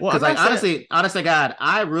date? Well, Because I'm like not saying honestly, God,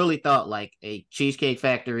 I really thought like a Cheesecake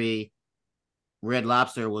Factory, Red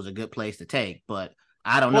Lobster was a good place to take, but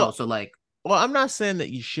I don't know. well, So like, I'm not saying that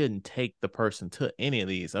you shouldn't take the person to any of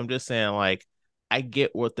these. I'm just saying like I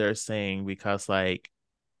get what they're saying because like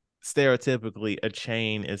stereotypically a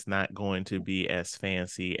chain is not going to be as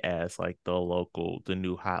fancy as like the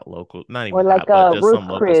new hot local, not even Or like hot, but just Ruth some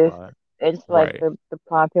local Chris. spot. It's like Right. the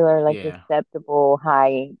popular, like yeah. acceptable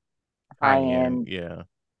high High end. end. Yeah.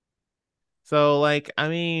 So like I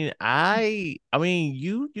mean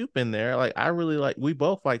you've been there. Like I really like we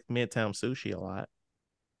both like Midtown Sushi a lot.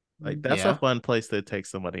 Like that's a Yeah. fun place to take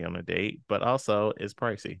somebody on a date, but also it's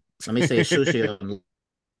pricey. Let me say sushi on the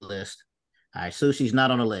list. All right, sushi's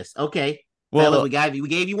not on the list. Okay, fellas, Well, we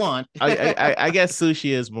gave you one. I guess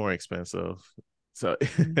sushi is more expensive. So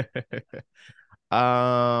Mm.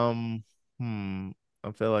 um hmm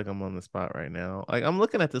I feel like I'm on the spot right now. Like I'm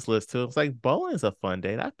looking at this list too. It's like bowling's a fun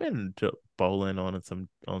date. I've been to bowling on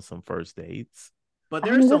some first dates. But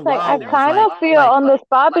there's I'm just some like, I wild ones, kind of feel on the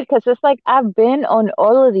spot because it's like I've been on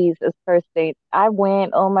all of these as first dates. I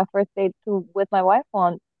went on my first date to with my wife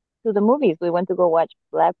on to the movies. We went to go watch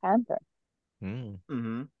Black Panther.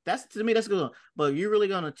 That's to me that's good. But you're really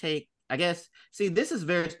gonna take, I guess. See, this is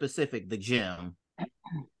very specific. The gym,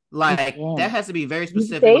 The like that gym. has to be very You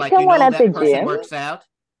specific. date Like someone at the that person gym? works out.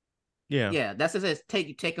 Yeah. Yeah, that's it. Says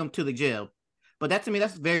take them to the gym. But that to me,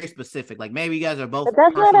 that's very specific. Like maybe you guys are both But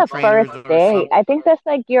that's not personal a first trainers or date. something. I think that's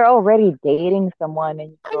like you're already dating someone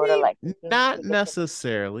and you I sort of mean, like begin to get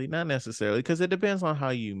to not necessarily, because it depends on how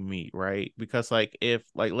you meet, right? Because like if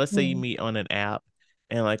like let's say you know. meet on an app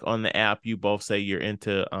and like on the app you both say you're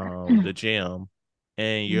into the gym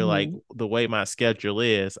and you're like Hmm. the way my schedule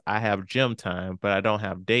is, I have gym time, but I don't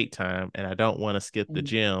have date time and I don't want to skip the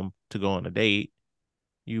gym to go on a date.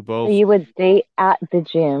 You So both you would date at the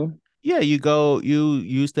gym. Yeah, you go, you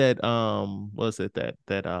use that what's it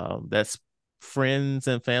that's friends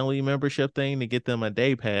and family membership thing to get them a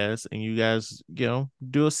day pass and you guys,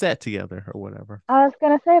 do a set together or whatever. I was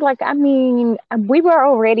gonna say, like, I mean, we were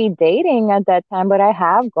already dating at that time, but I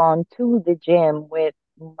have gone to the gym with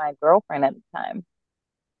my girlfriend at the time.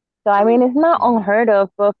 So I mean, it's not Mhm. unheard of,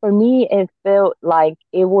 but for me, it felt like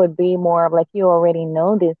it would be more of like you already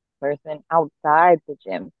know this person outside the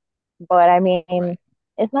gym. But I mean, Right.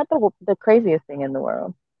 it's not the craziest thing in the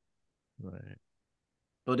world. Right.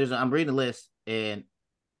 But I'm reading the list and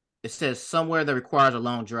it says somewhere that requires a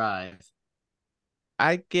long drive.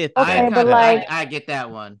 I get I Okay, that, but kind of but like, I get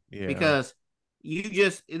that one yeah. because you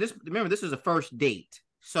just this remember this is a first date,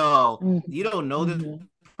 so hmm you don't know this hmm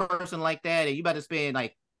person like that, and you about to spend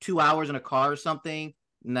like 2 hours in a car or something.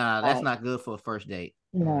 Nah, that's right, not good for a first date.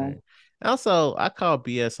 Right. no, Also, I call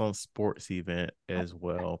BS on sports event as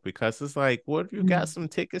well because it's like, what if you got Mhm. some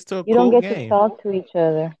tickets to a You don't cool get to game? talk to each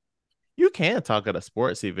other. You can talk at a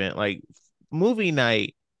sports event, like movie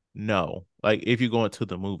night. No, like if you're going to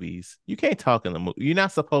the movies, you can't talk in the movie. You're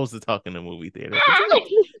not supposed to talk in the movie theater,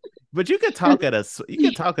 but you can talk at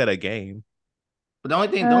a game. But the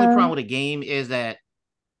only problem Um, with a game is that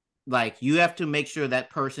like you have to make sure that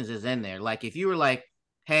person's is in there. Like if you were like,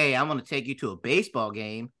 "Hey, I'm gonna take you to a baseball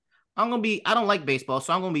game," I don't like baseball,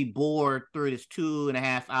 so I'm gonna be bored through this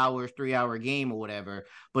 2.5 hours, 3 hour game or whatever.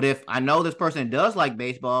 But if I know this person does like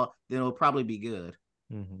baseball, then it'll probably be good.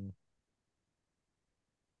 Mm-hmm.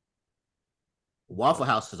 Waffle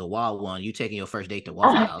House is a wild one. You taking your first date to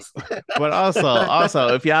Waffle House? But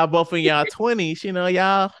also, if y'all both in y'all 20s,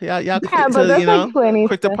 y'all yeah, quick but to, that's like 20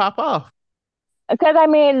 quick to stuff. pop off. Because I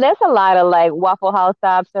mean, there's a lot of like Waffle House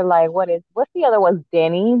stops or like what's the other one?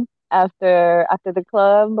 Denny's after the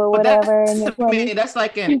club or But whatever in that's your to 20s. me, that's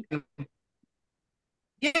like an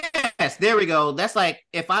yes, there we go. That's like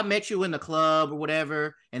if I met you in the club or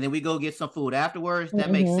whatever, and then we go get some food afterwards,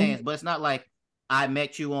 that makes Mm-hmm. sense. But it's not like I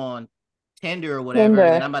met you on Tinder or whatever,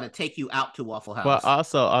 and then Tinder. I'm about to take you out to Waffle But House.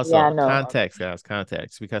 Yeah, also no. context, guys,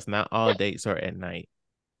 context, because not all dates are at night.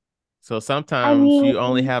 So I sometimes mean, you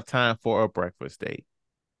only have time for a breakfast date.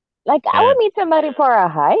 like I would And meet somebody for a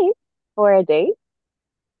hike, for a date.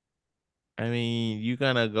 I mean, you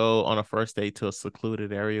gonna go on a first date to a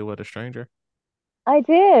secluded area with a stranger? I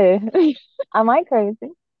did. Am I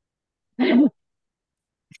crazy? I,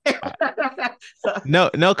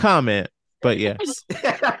 no comment, but yes.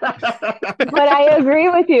 But I agree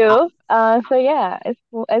with you. So yeah,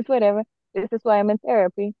 it's whatever. This is why I'm in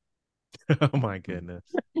therapy. Oh my goodness.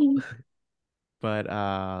 But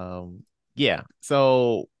yeah.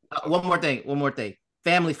 So One more thing.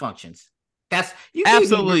 Family functions. That's you can't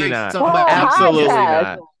be absolutely bring not. somebody Oh, that you hot just Absolutely pass.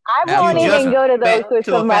 not. I won't you Absolutely even just not. go to those met with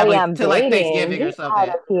to a somebody family I'm to like dating. Thanksgiving or Get out something.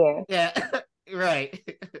 of here. Yeah,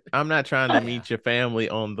 right. I'm not trying to Yeah. meet your family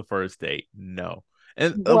on the first date. No.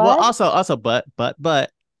 And well, What? also,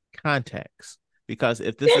 but context. Because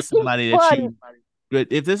if this is somebody that But you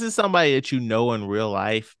if this is somebody that you know in real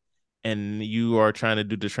life and you are trying to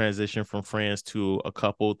do the transition from friends to a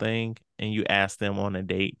couple thing and you ask them on a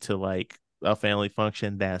date to like a family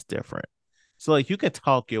function, that's different. So like you could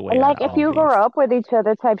talk your way out like of if all you these. grow up with each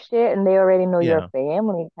other type shit and they already know your Yeah.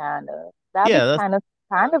 family kind of. That'd be Yeah, that's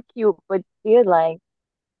kind of cute, but still like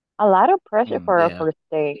a lot of pressure for a Yeah. first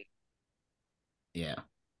date. Yeah.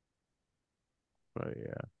 but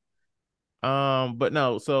yeah. But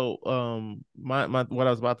no, so my what I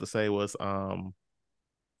was about to say was I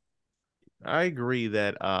agree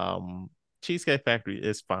that Cheesecake Factory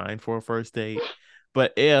is fine for a first date,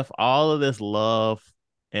 but if all of this love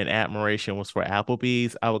and admiration was for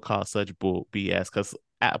Applebee's, I would call such bull BS because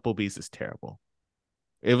Applebee's is terrible.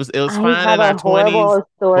 It was I fine have in our a 20s, horrible but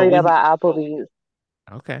story we about Applebee's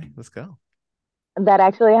okay, let's go. that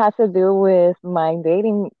actually has to do with my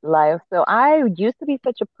dating life. So I used to be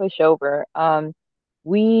such a pushover.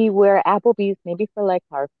 We were at Applebee's maybe for like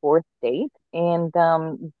our fourth date, and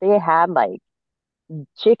they had like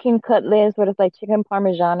chicken cutlets, what is like chicken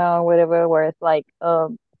parmigiano or whatever, where it's like a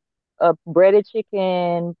breaded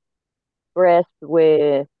chicken breast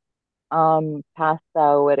with pasta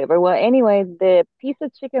or whatever. Well, anyway, the piece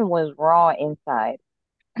of chicken was raw inside.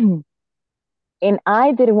 And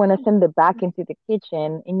I didn't want to send it back into the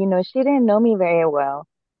kitchen. And she didn't know me very well.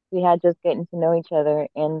 We had just getting to know each other,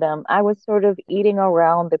 and I was sort of eating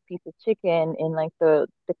around the piece of chicken in like the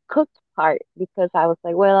cooked part because I was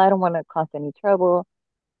like, well, I don't want to cause any trouble.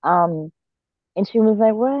 Um, and she was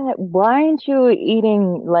like, "What? Why aren't you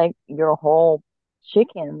eating like your whole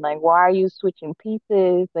chicken? Like, why are you switching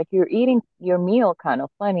pieces? Like, you're eating your meal kind of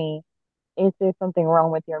funny. Is there something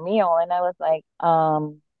wrong with your meal?" And I was like,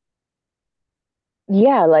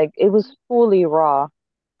 yeah, like it was fully raw.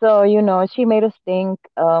 So, she made a stink.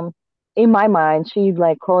 In my mind, she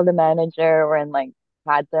like called the manager and like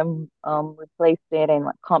had them replace it and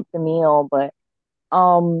like comp the meal. But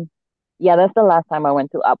yeah, that's the last time I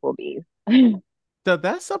went to Applebee's. So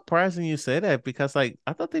that's surprising you say that because like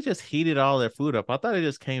I thought they just heated all their food up. I thought it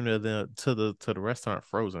just came to the restaurant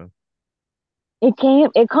frozen.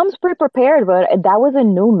 It comes pre-prepared, but that was a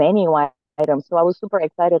new menu item, so I was super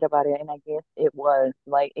excited about it. And I guess it was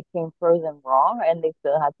like it came frozen raw, and they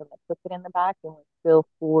still had to like cook it in the back, and was still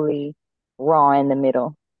fully raw in the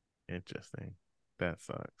middle. Interesting. That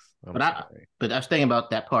sucks. I'm But I sorry. but I was thinking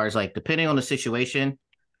about that part. Is like depending on the situation,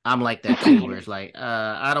 I'm like that too, where it's like,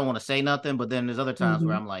 I don't want to say nothing, but then there's other times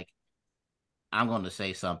where Hmm. I'm like, I'm going to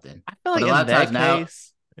say something. I feel But like a lot of times now,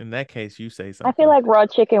 in that case, you say I feel something. like raw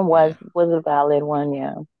chicken was yeah, was a valid one,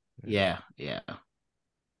 yeah. Yeah. yeah.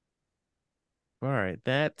 All right.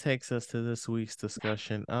 That takes us to this week's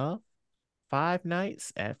discussion of Five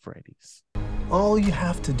Nights at Freddy's. All you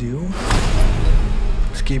have to do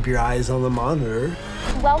is keep your eyes on the monitor.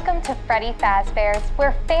 Welcome to Freddy Fazbear's,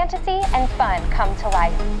 where fantasy and fun come to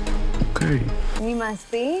life. Okay. You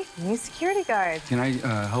must be new security guard. Can I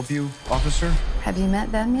help you, officer? Have you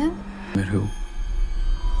met them yet? Met who?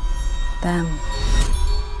 Them.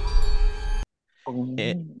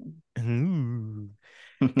 It, Mm.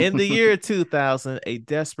 In the year 2000, a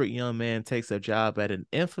desperate young man takes a job at an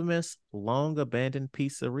infamous, long abandoned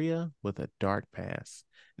pizzeria with a dark past.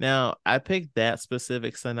 Now, I picked that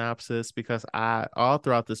specific synopsis because all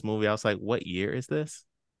throughout this movie, I was like, what year is this?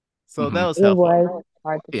 So that was It helpful. was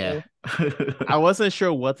hard to Yeah. say. I wasn't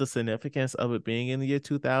sure what the significance of it being in the year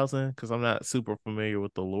 2000 because I'm not super familiar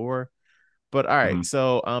with the lore. But all right, Mhm.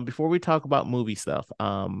 so before we talk about movie stuff,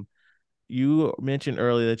 you mentioned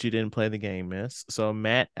earlier that you didn't play the game, Miss. So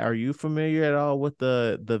Matt, are you familiar at all with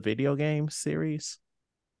the video game series?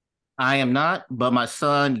 I am not, but my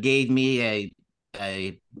son gave me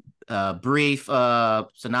a brief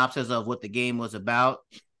synopsis of what the game was about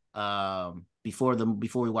before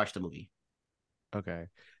we watched the movie. Okay.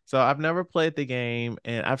 So I've never played the game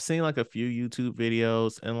and I've seen like a few YouTube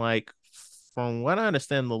videos and like from what I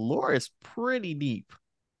understand, the lore is pretty deep.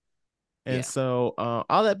 And Yeah. so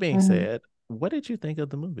all that being Mhm. said, what did you think of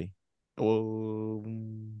the movie? Well,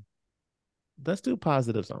 let's do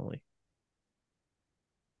positives only.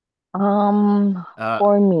 Uh,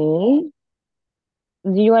 For me,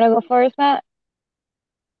 do you want to go first, Matt?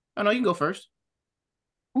 I know you can go first.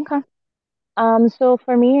 Okay. So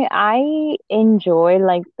for me, I enjoy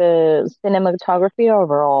like the cinematography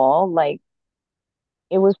overall. Like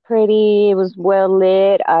it was pretty, it was well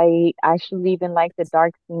lit. I actually even like the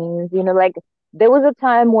dark scenes. Like there was a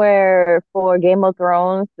time where for Game of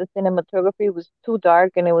Thrones, the cinematography was too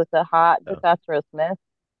dark and it was a hot, Oh, disastrous mess.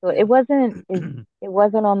 So yeah. it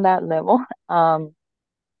wasn't on that level.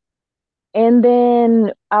 And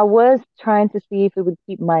then I was trying to see if it would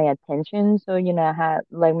keep my attention. So, I had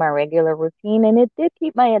like my regular routine and it did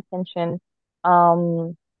keep my attention.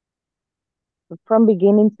 Um, from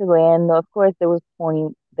beginning to end. Of course, there was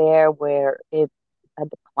point there where it's at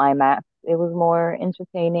the climax. It was more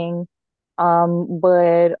entertaining.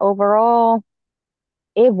 But overall,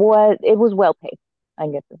 it was well paced, I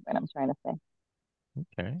guess is what I'm trying to say.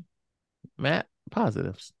 Okay. Matt,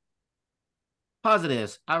 positives.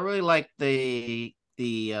 Positives. I really like the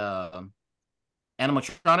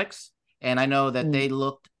animatronics, and I know that Mm. they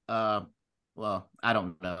looked. Well, I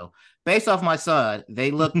don't know. Based off my son,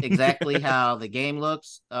 they looked exactly how the game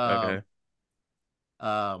looks. Okay.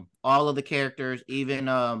 All of the characters, even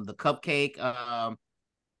the cupcake.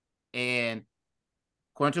 And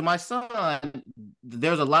according to my son,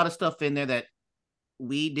 there's a lot of stuff in there that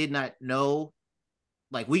we did not know.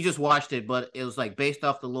 Like we just watched it, but it was like based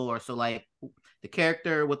off the lore. So like the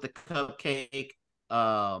character with the cupcake,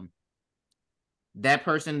 um, that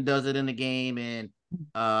person does it in the game, and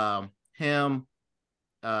him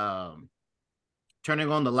um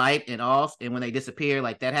turning on the light and off, and when they disappear,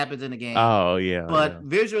 like that happens in the game. Oh yeah, But yeah.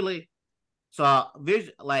 visually,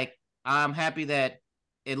 like I'm happy that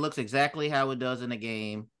it looks exactly how it does in the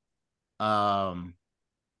game. Um,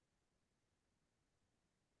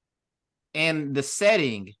 and the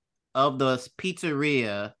setting of the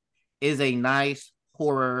pizzeria is a nice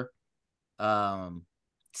horror um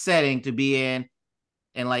setting to be in,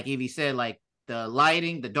 and like Evie said, like the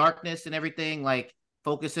lighting, the darkness, and everything, like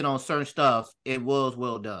focusing on certain stuff, it was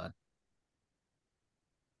well done.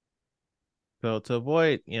 So to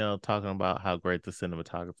avoid, talking about how great the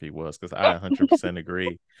cinematography was, because I 100%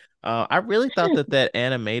 agree. I really thought that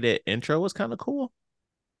animated intro was kind of cool.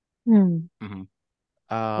 Mm-hmm.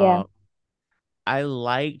 Yeah. I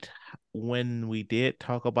liked when we did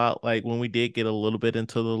talk about, like, when we did get a little bit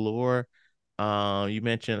into the lore. You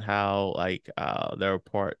mentioned how, like, there were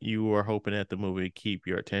part you were hoping that the movie would keep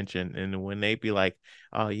your attention, and when they be like,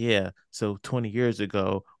 "Oh yeah, so 20 years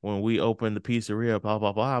ago when we opened the pizzeria, blah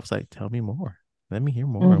blah blah," I was like, "Tell me more. Let me hear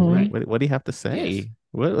more. Mm-hmm. Right. What do you have to Yes. say?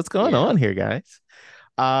 What's going Yeah. on here, guys?"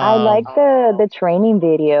 I like Um. the training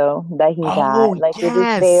video that he Oh got. Like it was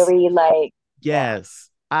yes, very like yeah. yes.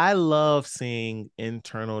 I love seeing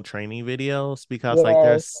internal training videos because, like,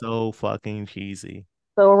 they're Yes. so fucking cheesy.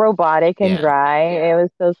 So robotic and Yeah. dry. It was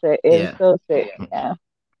so sick. It was Yeah. so sick. Yeah.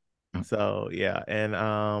 So yeah, and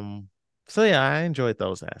so yeah, I enjoyed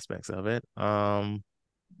those aspects of it.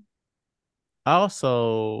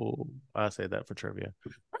 Also, I'll say that for trivia.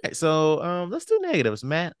 All right, so let's do negatives.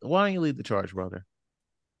 Matt, why don't you lead the charge, brother?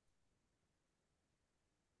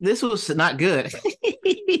 This was not good.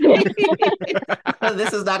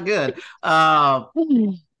 This is not good. I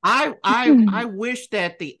wish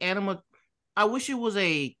that I wish it was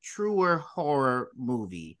a truer horror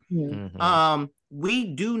movie. Mm-hmm.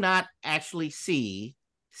 We do not actually see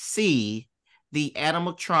the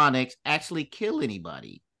animatronics actually kill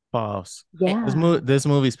anybody. False. Yeah. This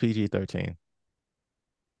movie's PG-13.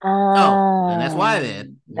 Oh, then that's why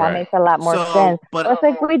then. That Right. makes a lot more sense. So, but But it's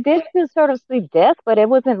like we did sort of see death, but it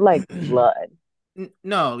wasn't like blood.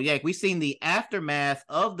 no, yeah, we've seen the aftermath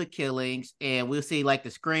of the killings, and we'll see like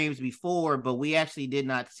the screams before, but we actually did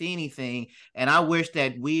not see anything. And I wish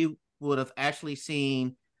that we would have actually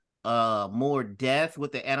seen more death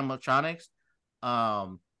with the animatronics.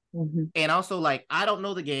 Um, Mm-hmm. and also, like, I don't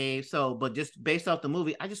know the game, so but just based off the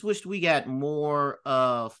movie, I just wish we got more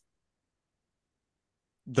of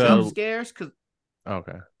jump The scares,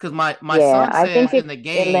 okay. because my Yeah, son I think says in the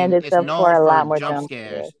it lends game it's itself for known a for lot more jump jump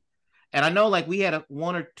scares. scares. And I know like we had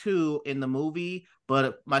one or two in the movie,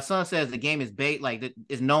 but my son says the game is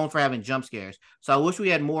is known for having jump scares. So I wish we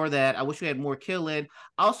had more of that. I wish we had more killing.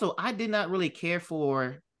 Also, I did not really care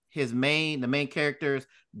for the main character's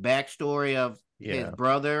backstory of his Yeah.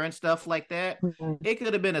 brother and stuff like that. Mhm. It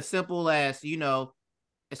could have been as simple as,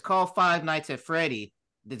 it's called Five Nights at Freddy.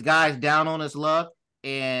 This guy's down on his luck,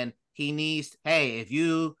 and he needs, hey, if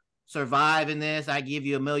you survive in this, I give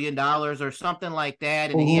you $1 million or something like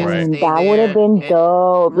that, and he has to Right. stay That would have there. been And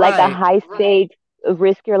dope. Like a right, high stakes,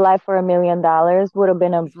 risk your life for $1 million would have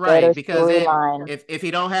been a better right, because then storyline. if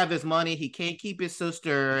he don't have his money, he can't keep his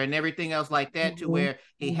sister and everything else like that, to Hmm. where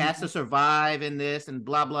he has Hmm. to survive in this and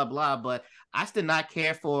blah blah blah. But I still not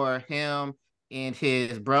care for him and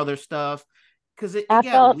his brother stuff, because it got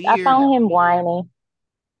I weird. found him whiny.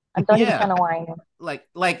 I thought he was kind Yeah, of whiny.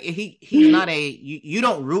 like he's not you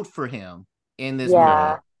don't root for him in this Yeah.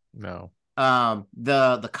 movie. No. No.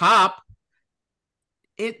 The cop,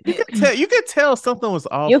 it You could tell something was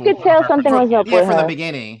off You could tell something from was up yeah with from the her.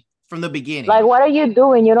 beginning, Like, what are you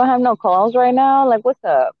doing? You don't have no calls right now? Like, what's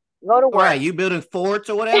up? Go to work. Right, you building forts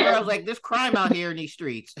or whatever. I was like, there's crime out here in these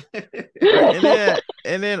streets. Right.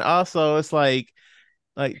 And then also it's like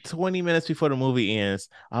 20 minutes before the movie ends.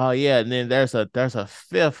 Oh yeah, and then there's a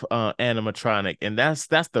fifth animatronic, and that's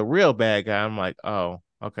the real bad guy. I'm like, oh,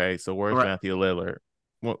 okay, so where's Right, Matthew Lillard?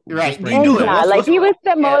 Well, just right, you bring him And knew it. back. yeah, like What's he was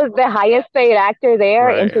yeah, the highest paid actor there,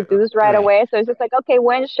 Right. introduced right right, away. So it's just like, okay,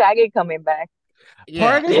 when's Shaggy coming back?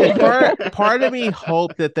 yeah. Part of me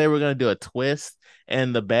hoped that they were gonna do a twist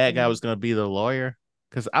and the bad guy was gonna be the lawyer.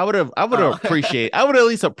 Because Oh, I would at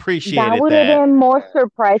least That appreciated would have that. been more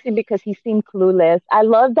surprising because he seemed clueless. I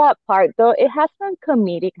love that part though. It has some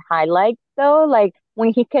comedic highlights though, like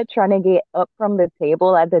when he kept trying to get up from the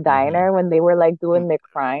table at the Hmm. diner when they were like doing the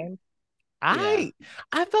crime. Yeah.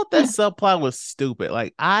 I felt that subplot was stupid.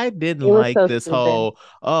 Like I didn't It was like so this stupid. whole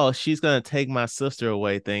she's gonna take my sister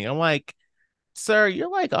away thing. I'm like, sir, you're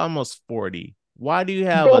like almost 40. Why do you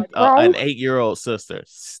have The an price, 8-year-old sister?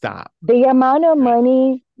 Stop. the amount of Right.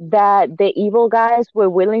 money that the evil guys were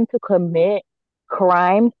willing to commit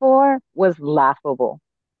crime for was laughable.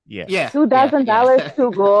 Yeah. Yeah. two Yeah. thousand Yeah. dollars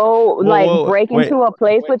to go like Whoa, break wait, into a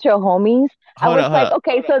place with your homies. I hold was up, hold like, up.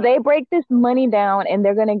 okay, so they break this money down and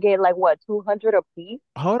they're gonna get like what, 200 a piece?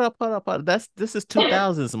 Hold up. This is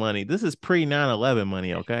 2000s money. This is pre 9/11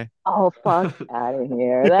 money, okay? Oh, fuck out of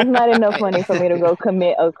here. That's not enough money for me to go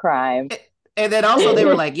commit a crime. And then also they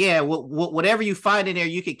were like, yeah, whatever you find in there,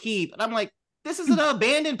 you could keep. And I'm like, this is an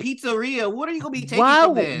abandoned pizzeria. What are you gonna be taking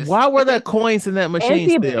from this? Why were there coins in that machine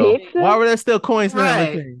Empty still? Why pizza? were there still coins in that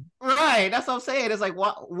Right, machine? right. That's what I'm saying. It's like,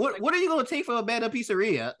 what are you gonna take from a abandoned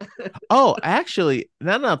pizzeria? Oh, actually,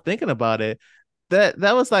 now that I'm thinking about it, that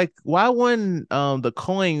was like, why wouldn't the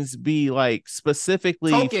coins be like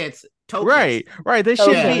specifically Tokens. right? They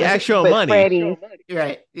should Yeah, be Tokens actual with money. Freddy.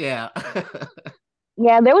 right. Yeah,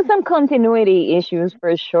 Yeah, there was some continuity issues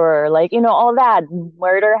for sure. Like, all that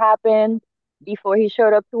murder happened before he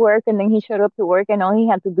showed up to work, and then he showed up to work, and all he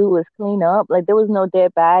had to do was clean up. Like, there was no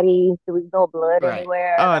dead bodies, there was no blood right.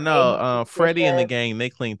 anywhere Oh that made no, him Freddy and the suspicious. gang, they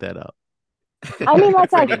cleaned that up. I mean,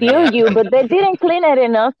 like, I Freddie and the feel gang. you, but they didn't clean it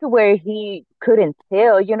enough to where he couldn't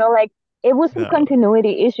tell. Like it was some No.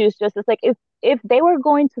 continuity issues. Just as like if they were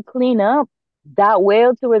going to clean up that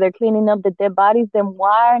well to where they're cleaning up the dead bodies, then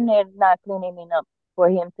why are they not cleaning it up for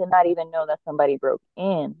him to not even know that somebody broke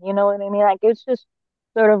in? You know what I mean? Like it's just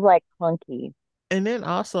sort of like clunky. And then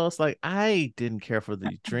also it's like I didn't care for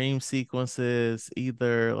the dream sequences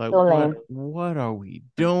either. Like So lame. what are we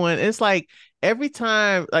doing? It's like every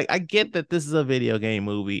time, like I get that this is a video game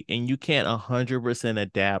movie and you can't 100%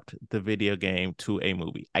 adapt the video game to a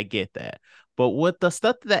movie. I get that. But with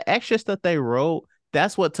the extra stuff they wrote,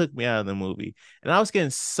 that's what took me out of the movie. And I was getting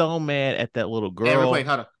so mad at that little Hey, real girl. quick,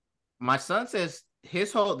 hold on. My son says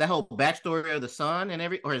that whole backstory of the son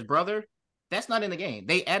and or his brother, that's not in the game.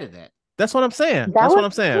 They added that. That's what I'm saying. That That's what was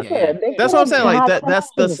I'm saying. Yeah, stupid. They That's could what I'm have saying. Like hatched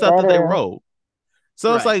that's the something stuff that they better. wrote.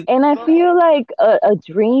 So it's right. like, And I feel like a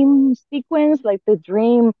dream sequence, like the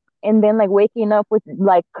dream and then like waking up with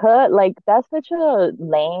like cut, like that's such a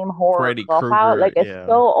lame horror Freddy cop out. Krueger, Like it's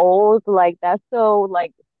so yeah. old, like that's so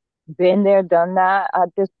like been there, done that at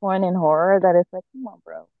this point in horror that it's like, come on,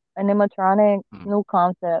 bro. Animatronic, Hmm. new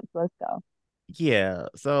concept, let's go. Yeah.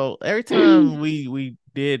 So every time we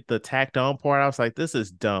did the tacked on part, I was like, this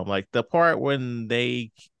is dumb. Like the part when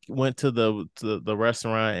they went to the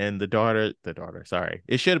restaurant and sorry,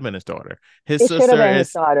 it should have been his daughter. His It should have sister been his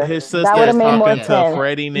is daughter. his That would sister have is made more talking Yeah. to sense.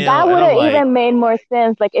 Freddie now, That and would I'm have like, even made more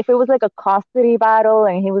sense. Like if it was like a custody battle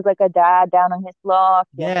and he was like a dad down on his luck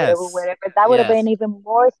and whatever, yes. whatever, that would have Yes. made even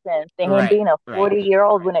more sense than him Right. being a Right.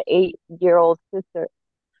 40-year-old with an 8-year-old sister.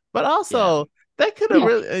 But Yeah. also they could have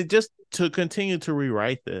really just to continue to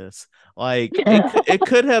rewrite this. Like it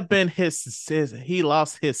could have been his he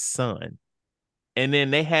lost his son and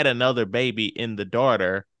then they had another baby in the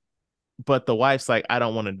daughter, but the wife's like, I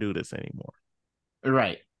don't want to do this anymore.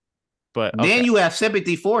 Right. But okay, Then you have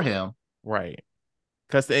sympathy for him right.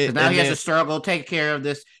 Because now he has to struggle, take care of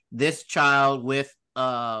this child with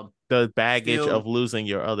the baggage still of losing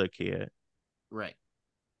your other kid. right.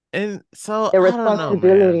 And so The I don't know, man.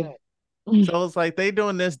 responsibility. So it's like they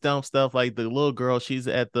doing this dumb stuff. Like the little girl, she's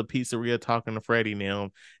at the pizzeria talking to Freddie now,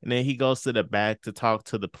 and then he goes to the back to talk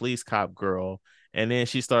to the police cop girl, and then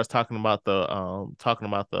she starts talking about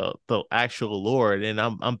the actual Lord, and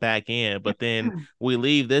I'm back in. But then we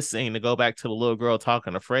leave this scene to go back to the little girl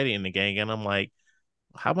talking to Freddie and the gang, and I'm like,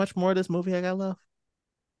 how much more of this movie I got left?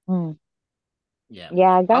 Mm. Yeah.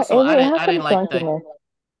 Yeah, I got Also, it. It has I some didn't like the clunkiness.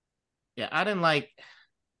 yeah, I didn't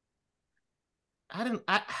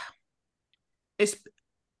I it's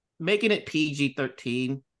making it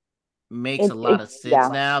PG-13 makes a lot of sense Yeah.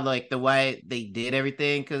 now, like the way they did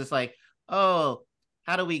everything, because it's like, oh,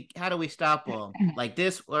 how do we stop them like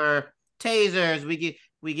this, or tasers?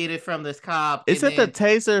 We get it from this cop, Is and it the then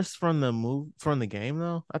tasers from the game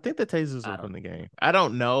though? I think the tasers I are from don't the game. I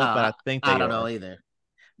don't know, but uh, I think I they don't know are. either.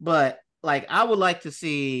 But like, I would like to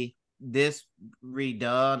see this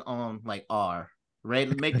redone on like R. Make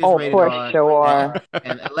this Oh, rated for R, sure.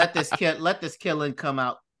 and let this killing come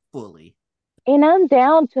out fully. And I'm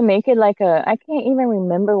down to make it like I can't even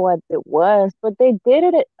remember what it was, but they did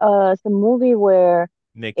it some movie where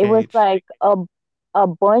Nick it was Cage. like a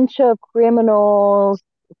bunch of criminals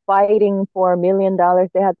fighting for $1 million.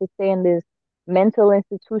 They had to stay in this mental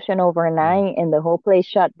institution overnight and the whole place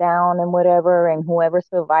shut down and whatever, and whoever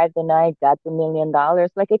survived the night got the $1 million.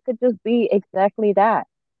 Like it could just be exactly that.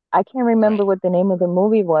 I can't remember Right. what the name of the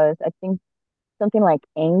movie was. I think something like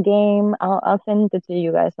Endgame. I'll send it to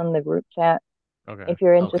you guys on the group chat Okay. if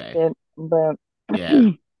you're Okay. interested. But Yeah.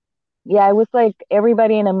 yeah, it was like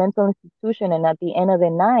everybody in a mental institution, and at the end of the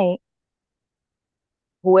night,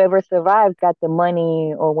 whoever survived got the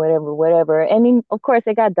money or whatever, whatever. And then, of course,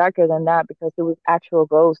 it got darker than that because it was actual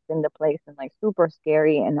ghosts in the place and like super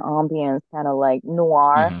scary and ambience, kind of like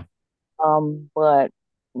noir. Hmm. But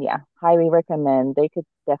yeah, highly recommend. They could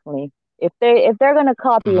definitely, if they're gonna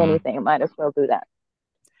copy Hmm. anything, might as well do that.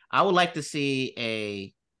 I would like to see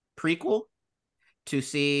a prequel to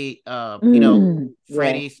see Yes.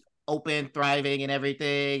 Freddy's open, thriving and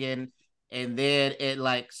everything, and then it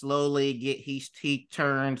like slowly he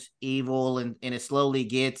turns evil, and it slowly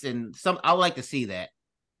gets, and some I would like to see that.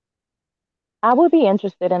 I would be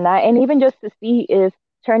interested in that, and even just to see if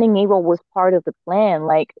turning evil was part of the plan,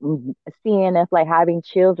 like seeing if like having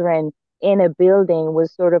children in a building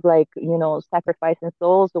was sort of like sacrificing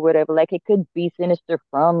souls or whatever. Like it could be sinister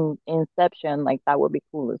from inception. Like that would be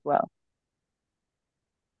cool as well.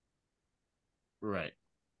 Right.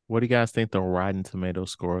 What do you guys think the Rotten Tomato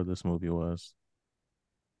score of this movie was?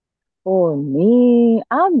 For me,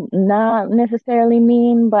 I'm not necessarily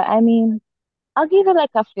mean, but I mean, I'll give it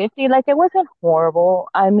like a 50. Like it wasn't horrible.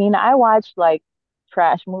 I mean, I watched like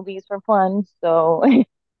trash movies for fun, so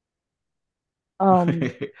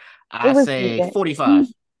um, it I was say decent. 45.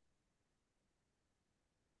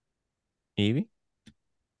 Evie?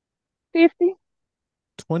 50.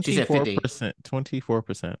 She said 50. 24%.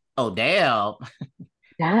 24%. Oh, damn.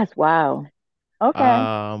 That's wow. Okay.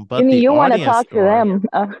 You But mean the you want to audience talk to score, them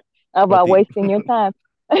but about the wasting your time?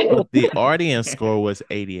 the audience score was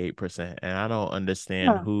 88%, and I don't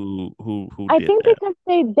understand Huh. who I did think that. because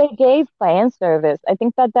they gave fan service. I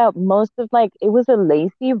think that most of like it was a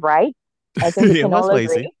lazy right. I think we It can was all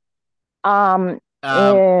lazy. agree. Um,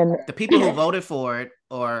 um, and the people who voted for it,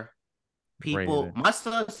 or Rated people, it. my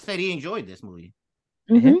son said he enjoyed this movie.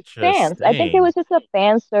 fans. I think it Interesting. was just a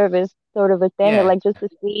fan service sort of a thing, or Yeah. like just to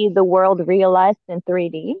see the world realized in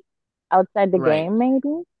 3D outside the Right. game,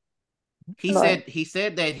 maybe. he But said he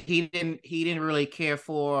said that he didn't really care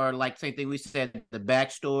for, like, same thing we said, the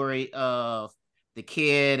backstory of the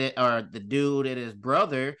kid or the dude and his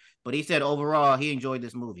brother, but he said overall he enjoyed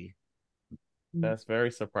this movie. That's very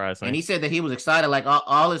And surprising. he said that he was excited, like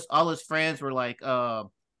all his friends were like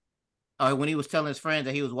when he was telling his friends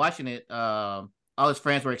that he was watching it, all his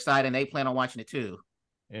friends were excited and they plan on watching it too.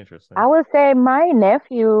 Interesting. I would say my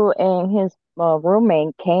nephew and his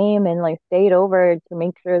roommate came and like stayed over to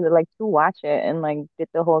make sure that like to watch it and like did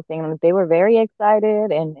the whole thing. Like, they were very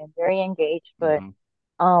excited and very engaged, but Mm-hmm.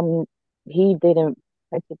 um he didn't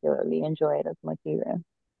particularly enjoy it as much either.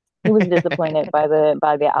 He was disappointed by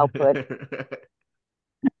the output.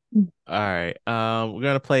 All right. We're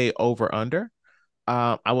gonna play over under.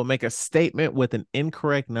 I will make a statement with an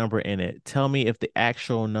incorrect number in it. Tell me if the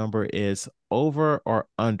actual number is over or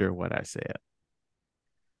under what I said.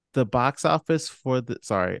 The box office for the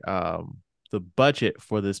budget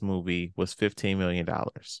for this movie was $15 million.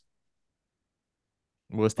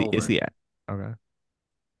 What's the is Over. the okay?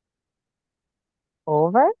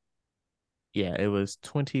 Over? Yeah, it was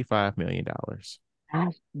 $25 million.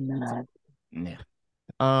 That's nuts. Yeah.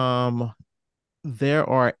 Um, there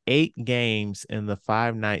are 8 games in the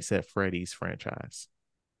Five Nights at Freddy's franchise.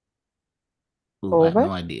 Ooh, I have Over?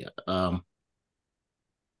 no idea.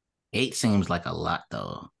 8 seems like a lot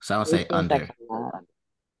though, so I would It say seems like under. a lot.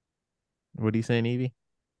 What are you saying, Evie?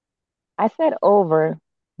 I said over.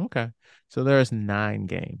 Okay, so there's 9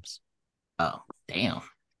 games. Oh, damn.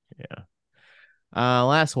 Yeah.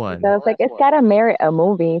 Last Because I one. was like, it's gotta merit a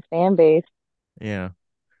movie fan base. Yeah.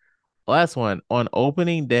 Last one. On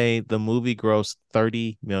opening day, the movie grossed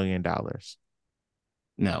 $30 million.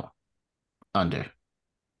 No, under.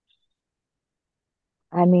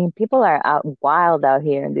 I mean, people are out wild out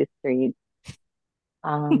here in the streets.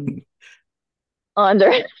 Um,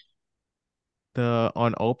 under. The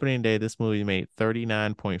on opening day, this movie made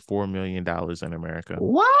 $39.4 million in America.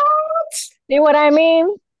 What? See what I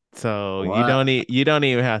mean? So What? you don't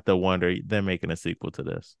even have to wonder they're making a sequel to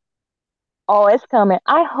this. Oh, it's coming.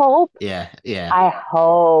 Yeah, yeah. I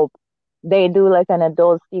hope they do like an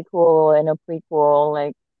adult sequel and a prequel.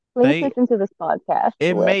 Like, please They listen to this podcast,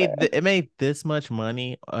 whoever. it made this much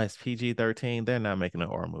money as PG-13. They're not making an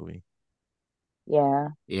horror movie. Yeah.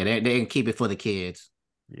 Yeah, they can keep it for the kids.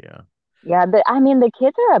 Yeah. Yeah. I mean, the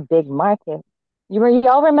kids are a big market.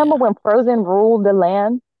 Y'all remember Yeah. when Frozen ruled the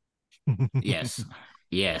land? Yes.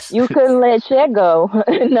 Yes. You couldn't let shit go.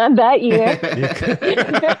 Not that year.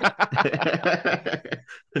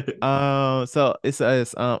 So it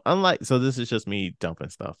says, unlike, so this is just me dumping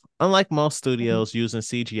stuff. Unlike most studios using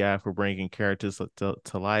CGI for bringing characters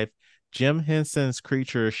to life, Jim Henson's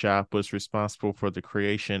Creature Shop was responsible for the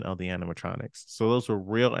creation of the animatronics. So those were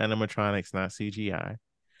real animatronics, not CGI.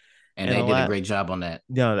 And they did a great job on that.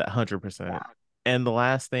 Yeah, that 100%. And the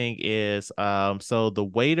last thing is, so the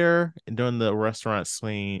waiter during the restaurant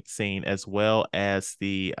scene, as well as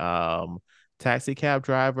the taxi cab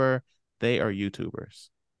driver, they are YouTubers.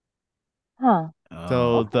 Huh.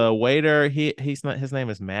 So the waiter, he's not, his name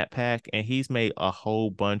is Matt Pack, and he's made a whole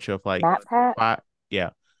bunch of like Matt Pat? yeah.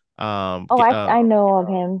 Oh, I know of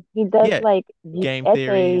him. He does Yeah, like game essays.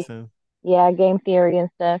 theories and Yeah, game theory and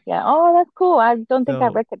stuff. Yeah. Oh, that's cool. I don't think I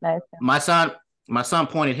so recognized him. My son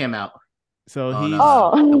pointed him out so on he's the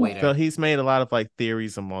Oh, waiter. so he's made a lot of like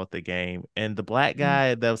theories about the game. And the black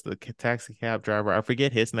guy that was the taxi cab driver, I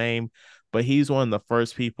forget his name, but he's one of the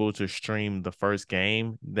first people to stream the first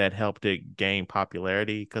game that helped it gain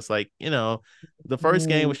popularity. Because like, the first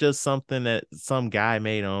game was just something that some guy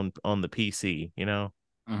made on the PC,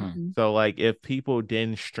 So like if people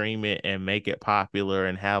didn't stream it and make it popular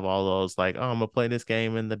and have all those like, oh, I'm gonna play this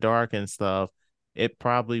game in the dark and stuff, it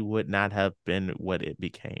probably would not have been what it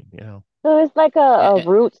became. so it's like a And,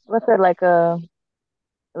 roots, what's it like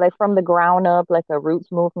from the ground up, like a roots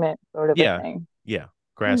movement sort of a Yeah. thing. Yeah.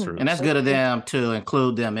 and that's Grassroots. good of them to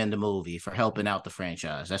include them in the movie for helping out the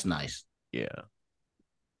franchise. That's nice. Yeah.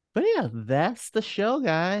 But yeah, that's the show,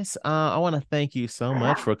 guys. I want to thank you so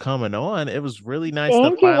much for coming on. It was really nice to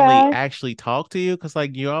Thank you, finally guys. actually talk to you because,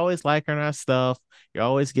 like, you're always liking our stuff. You're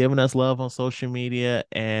always giving us love on social media,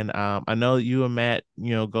 and I know you and Matt,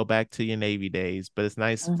 go back to your Navy days. But it's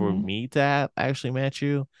nice for me to have actually met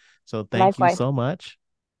you. So thank you Likewise. so much.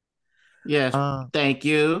 Yes. Thank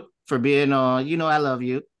you for being on. I love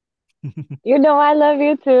you. You know, I love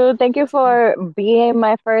you too. Thank you for being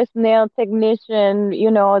my first nail technician. You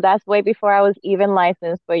know, that's way before I was even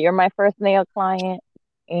licensed, but you're my first nail client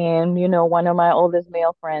and, one of my oldest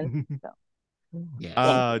male friends. So, Yes.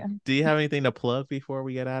 thank you. Do you have anything to plug before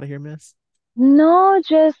we get out of here, Miss? No,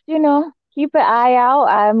 just, keep an eye out.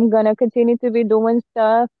 I'm gonna continue to be doing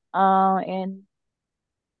stuff. And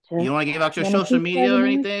just You want to give out your gonna social keep media or plugging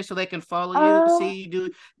in. anything so they can follow you, see you do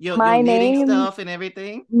your My knitting name, stuff and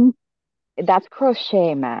everything? that's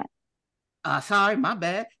crochet, Matt. Sorry, my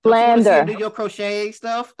bad. Don't you want to see him Blender. do your crochet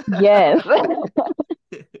stuff? Yes.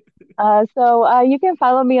 So you can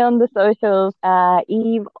follow me on the socials,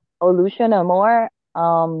 Eve Olution or more.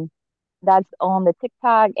 That's on the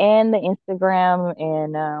TikTok and the Instagram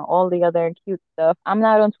and all the other cute stuff. I'm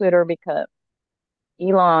not on Twitter because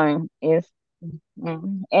Elon is.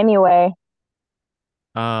 Anyway,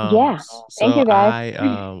 yeah. Thank So you,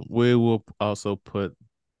 guys. we will also put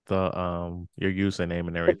the your username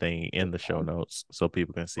and everything in the show notes so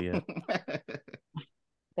people can see it. Thank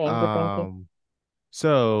you. Thank you.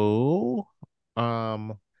 So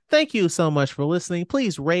thank you so much for listening.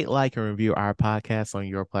 Please rate, like, and review our podcast on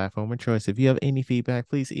your platform of choice. If you have any feedback,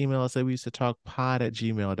 please email us at we used to talk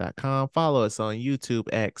pod@gmail.com. Follow us on YouTube,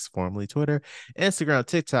 X, formerly Twitter, Instagram,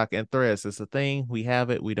 TikTok, and Threads. It's a thing. We have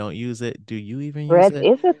it. We don't use it. Do you even use Red it?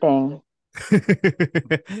 is a thing.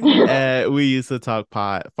 We used to talk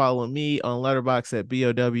pod. Follow me on Letterboxd at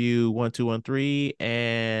BOW1213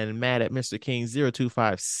 and Matt at Mr. King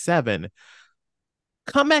 0257.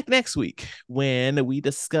 Come back next week when we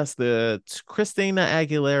discuss the Christina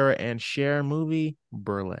Aguilera and Cher movie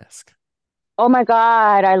Burlesque. Oh my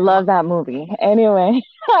God, I love that movie. Anyway,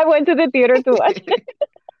 I went to the theater to watch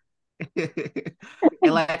it.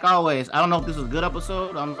 And like always, I don't know if this was a good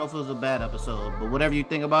episode. I don't know if it was a bad episode, but whatever you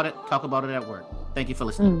think about it, talk about it at work. Thank you for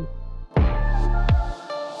listening.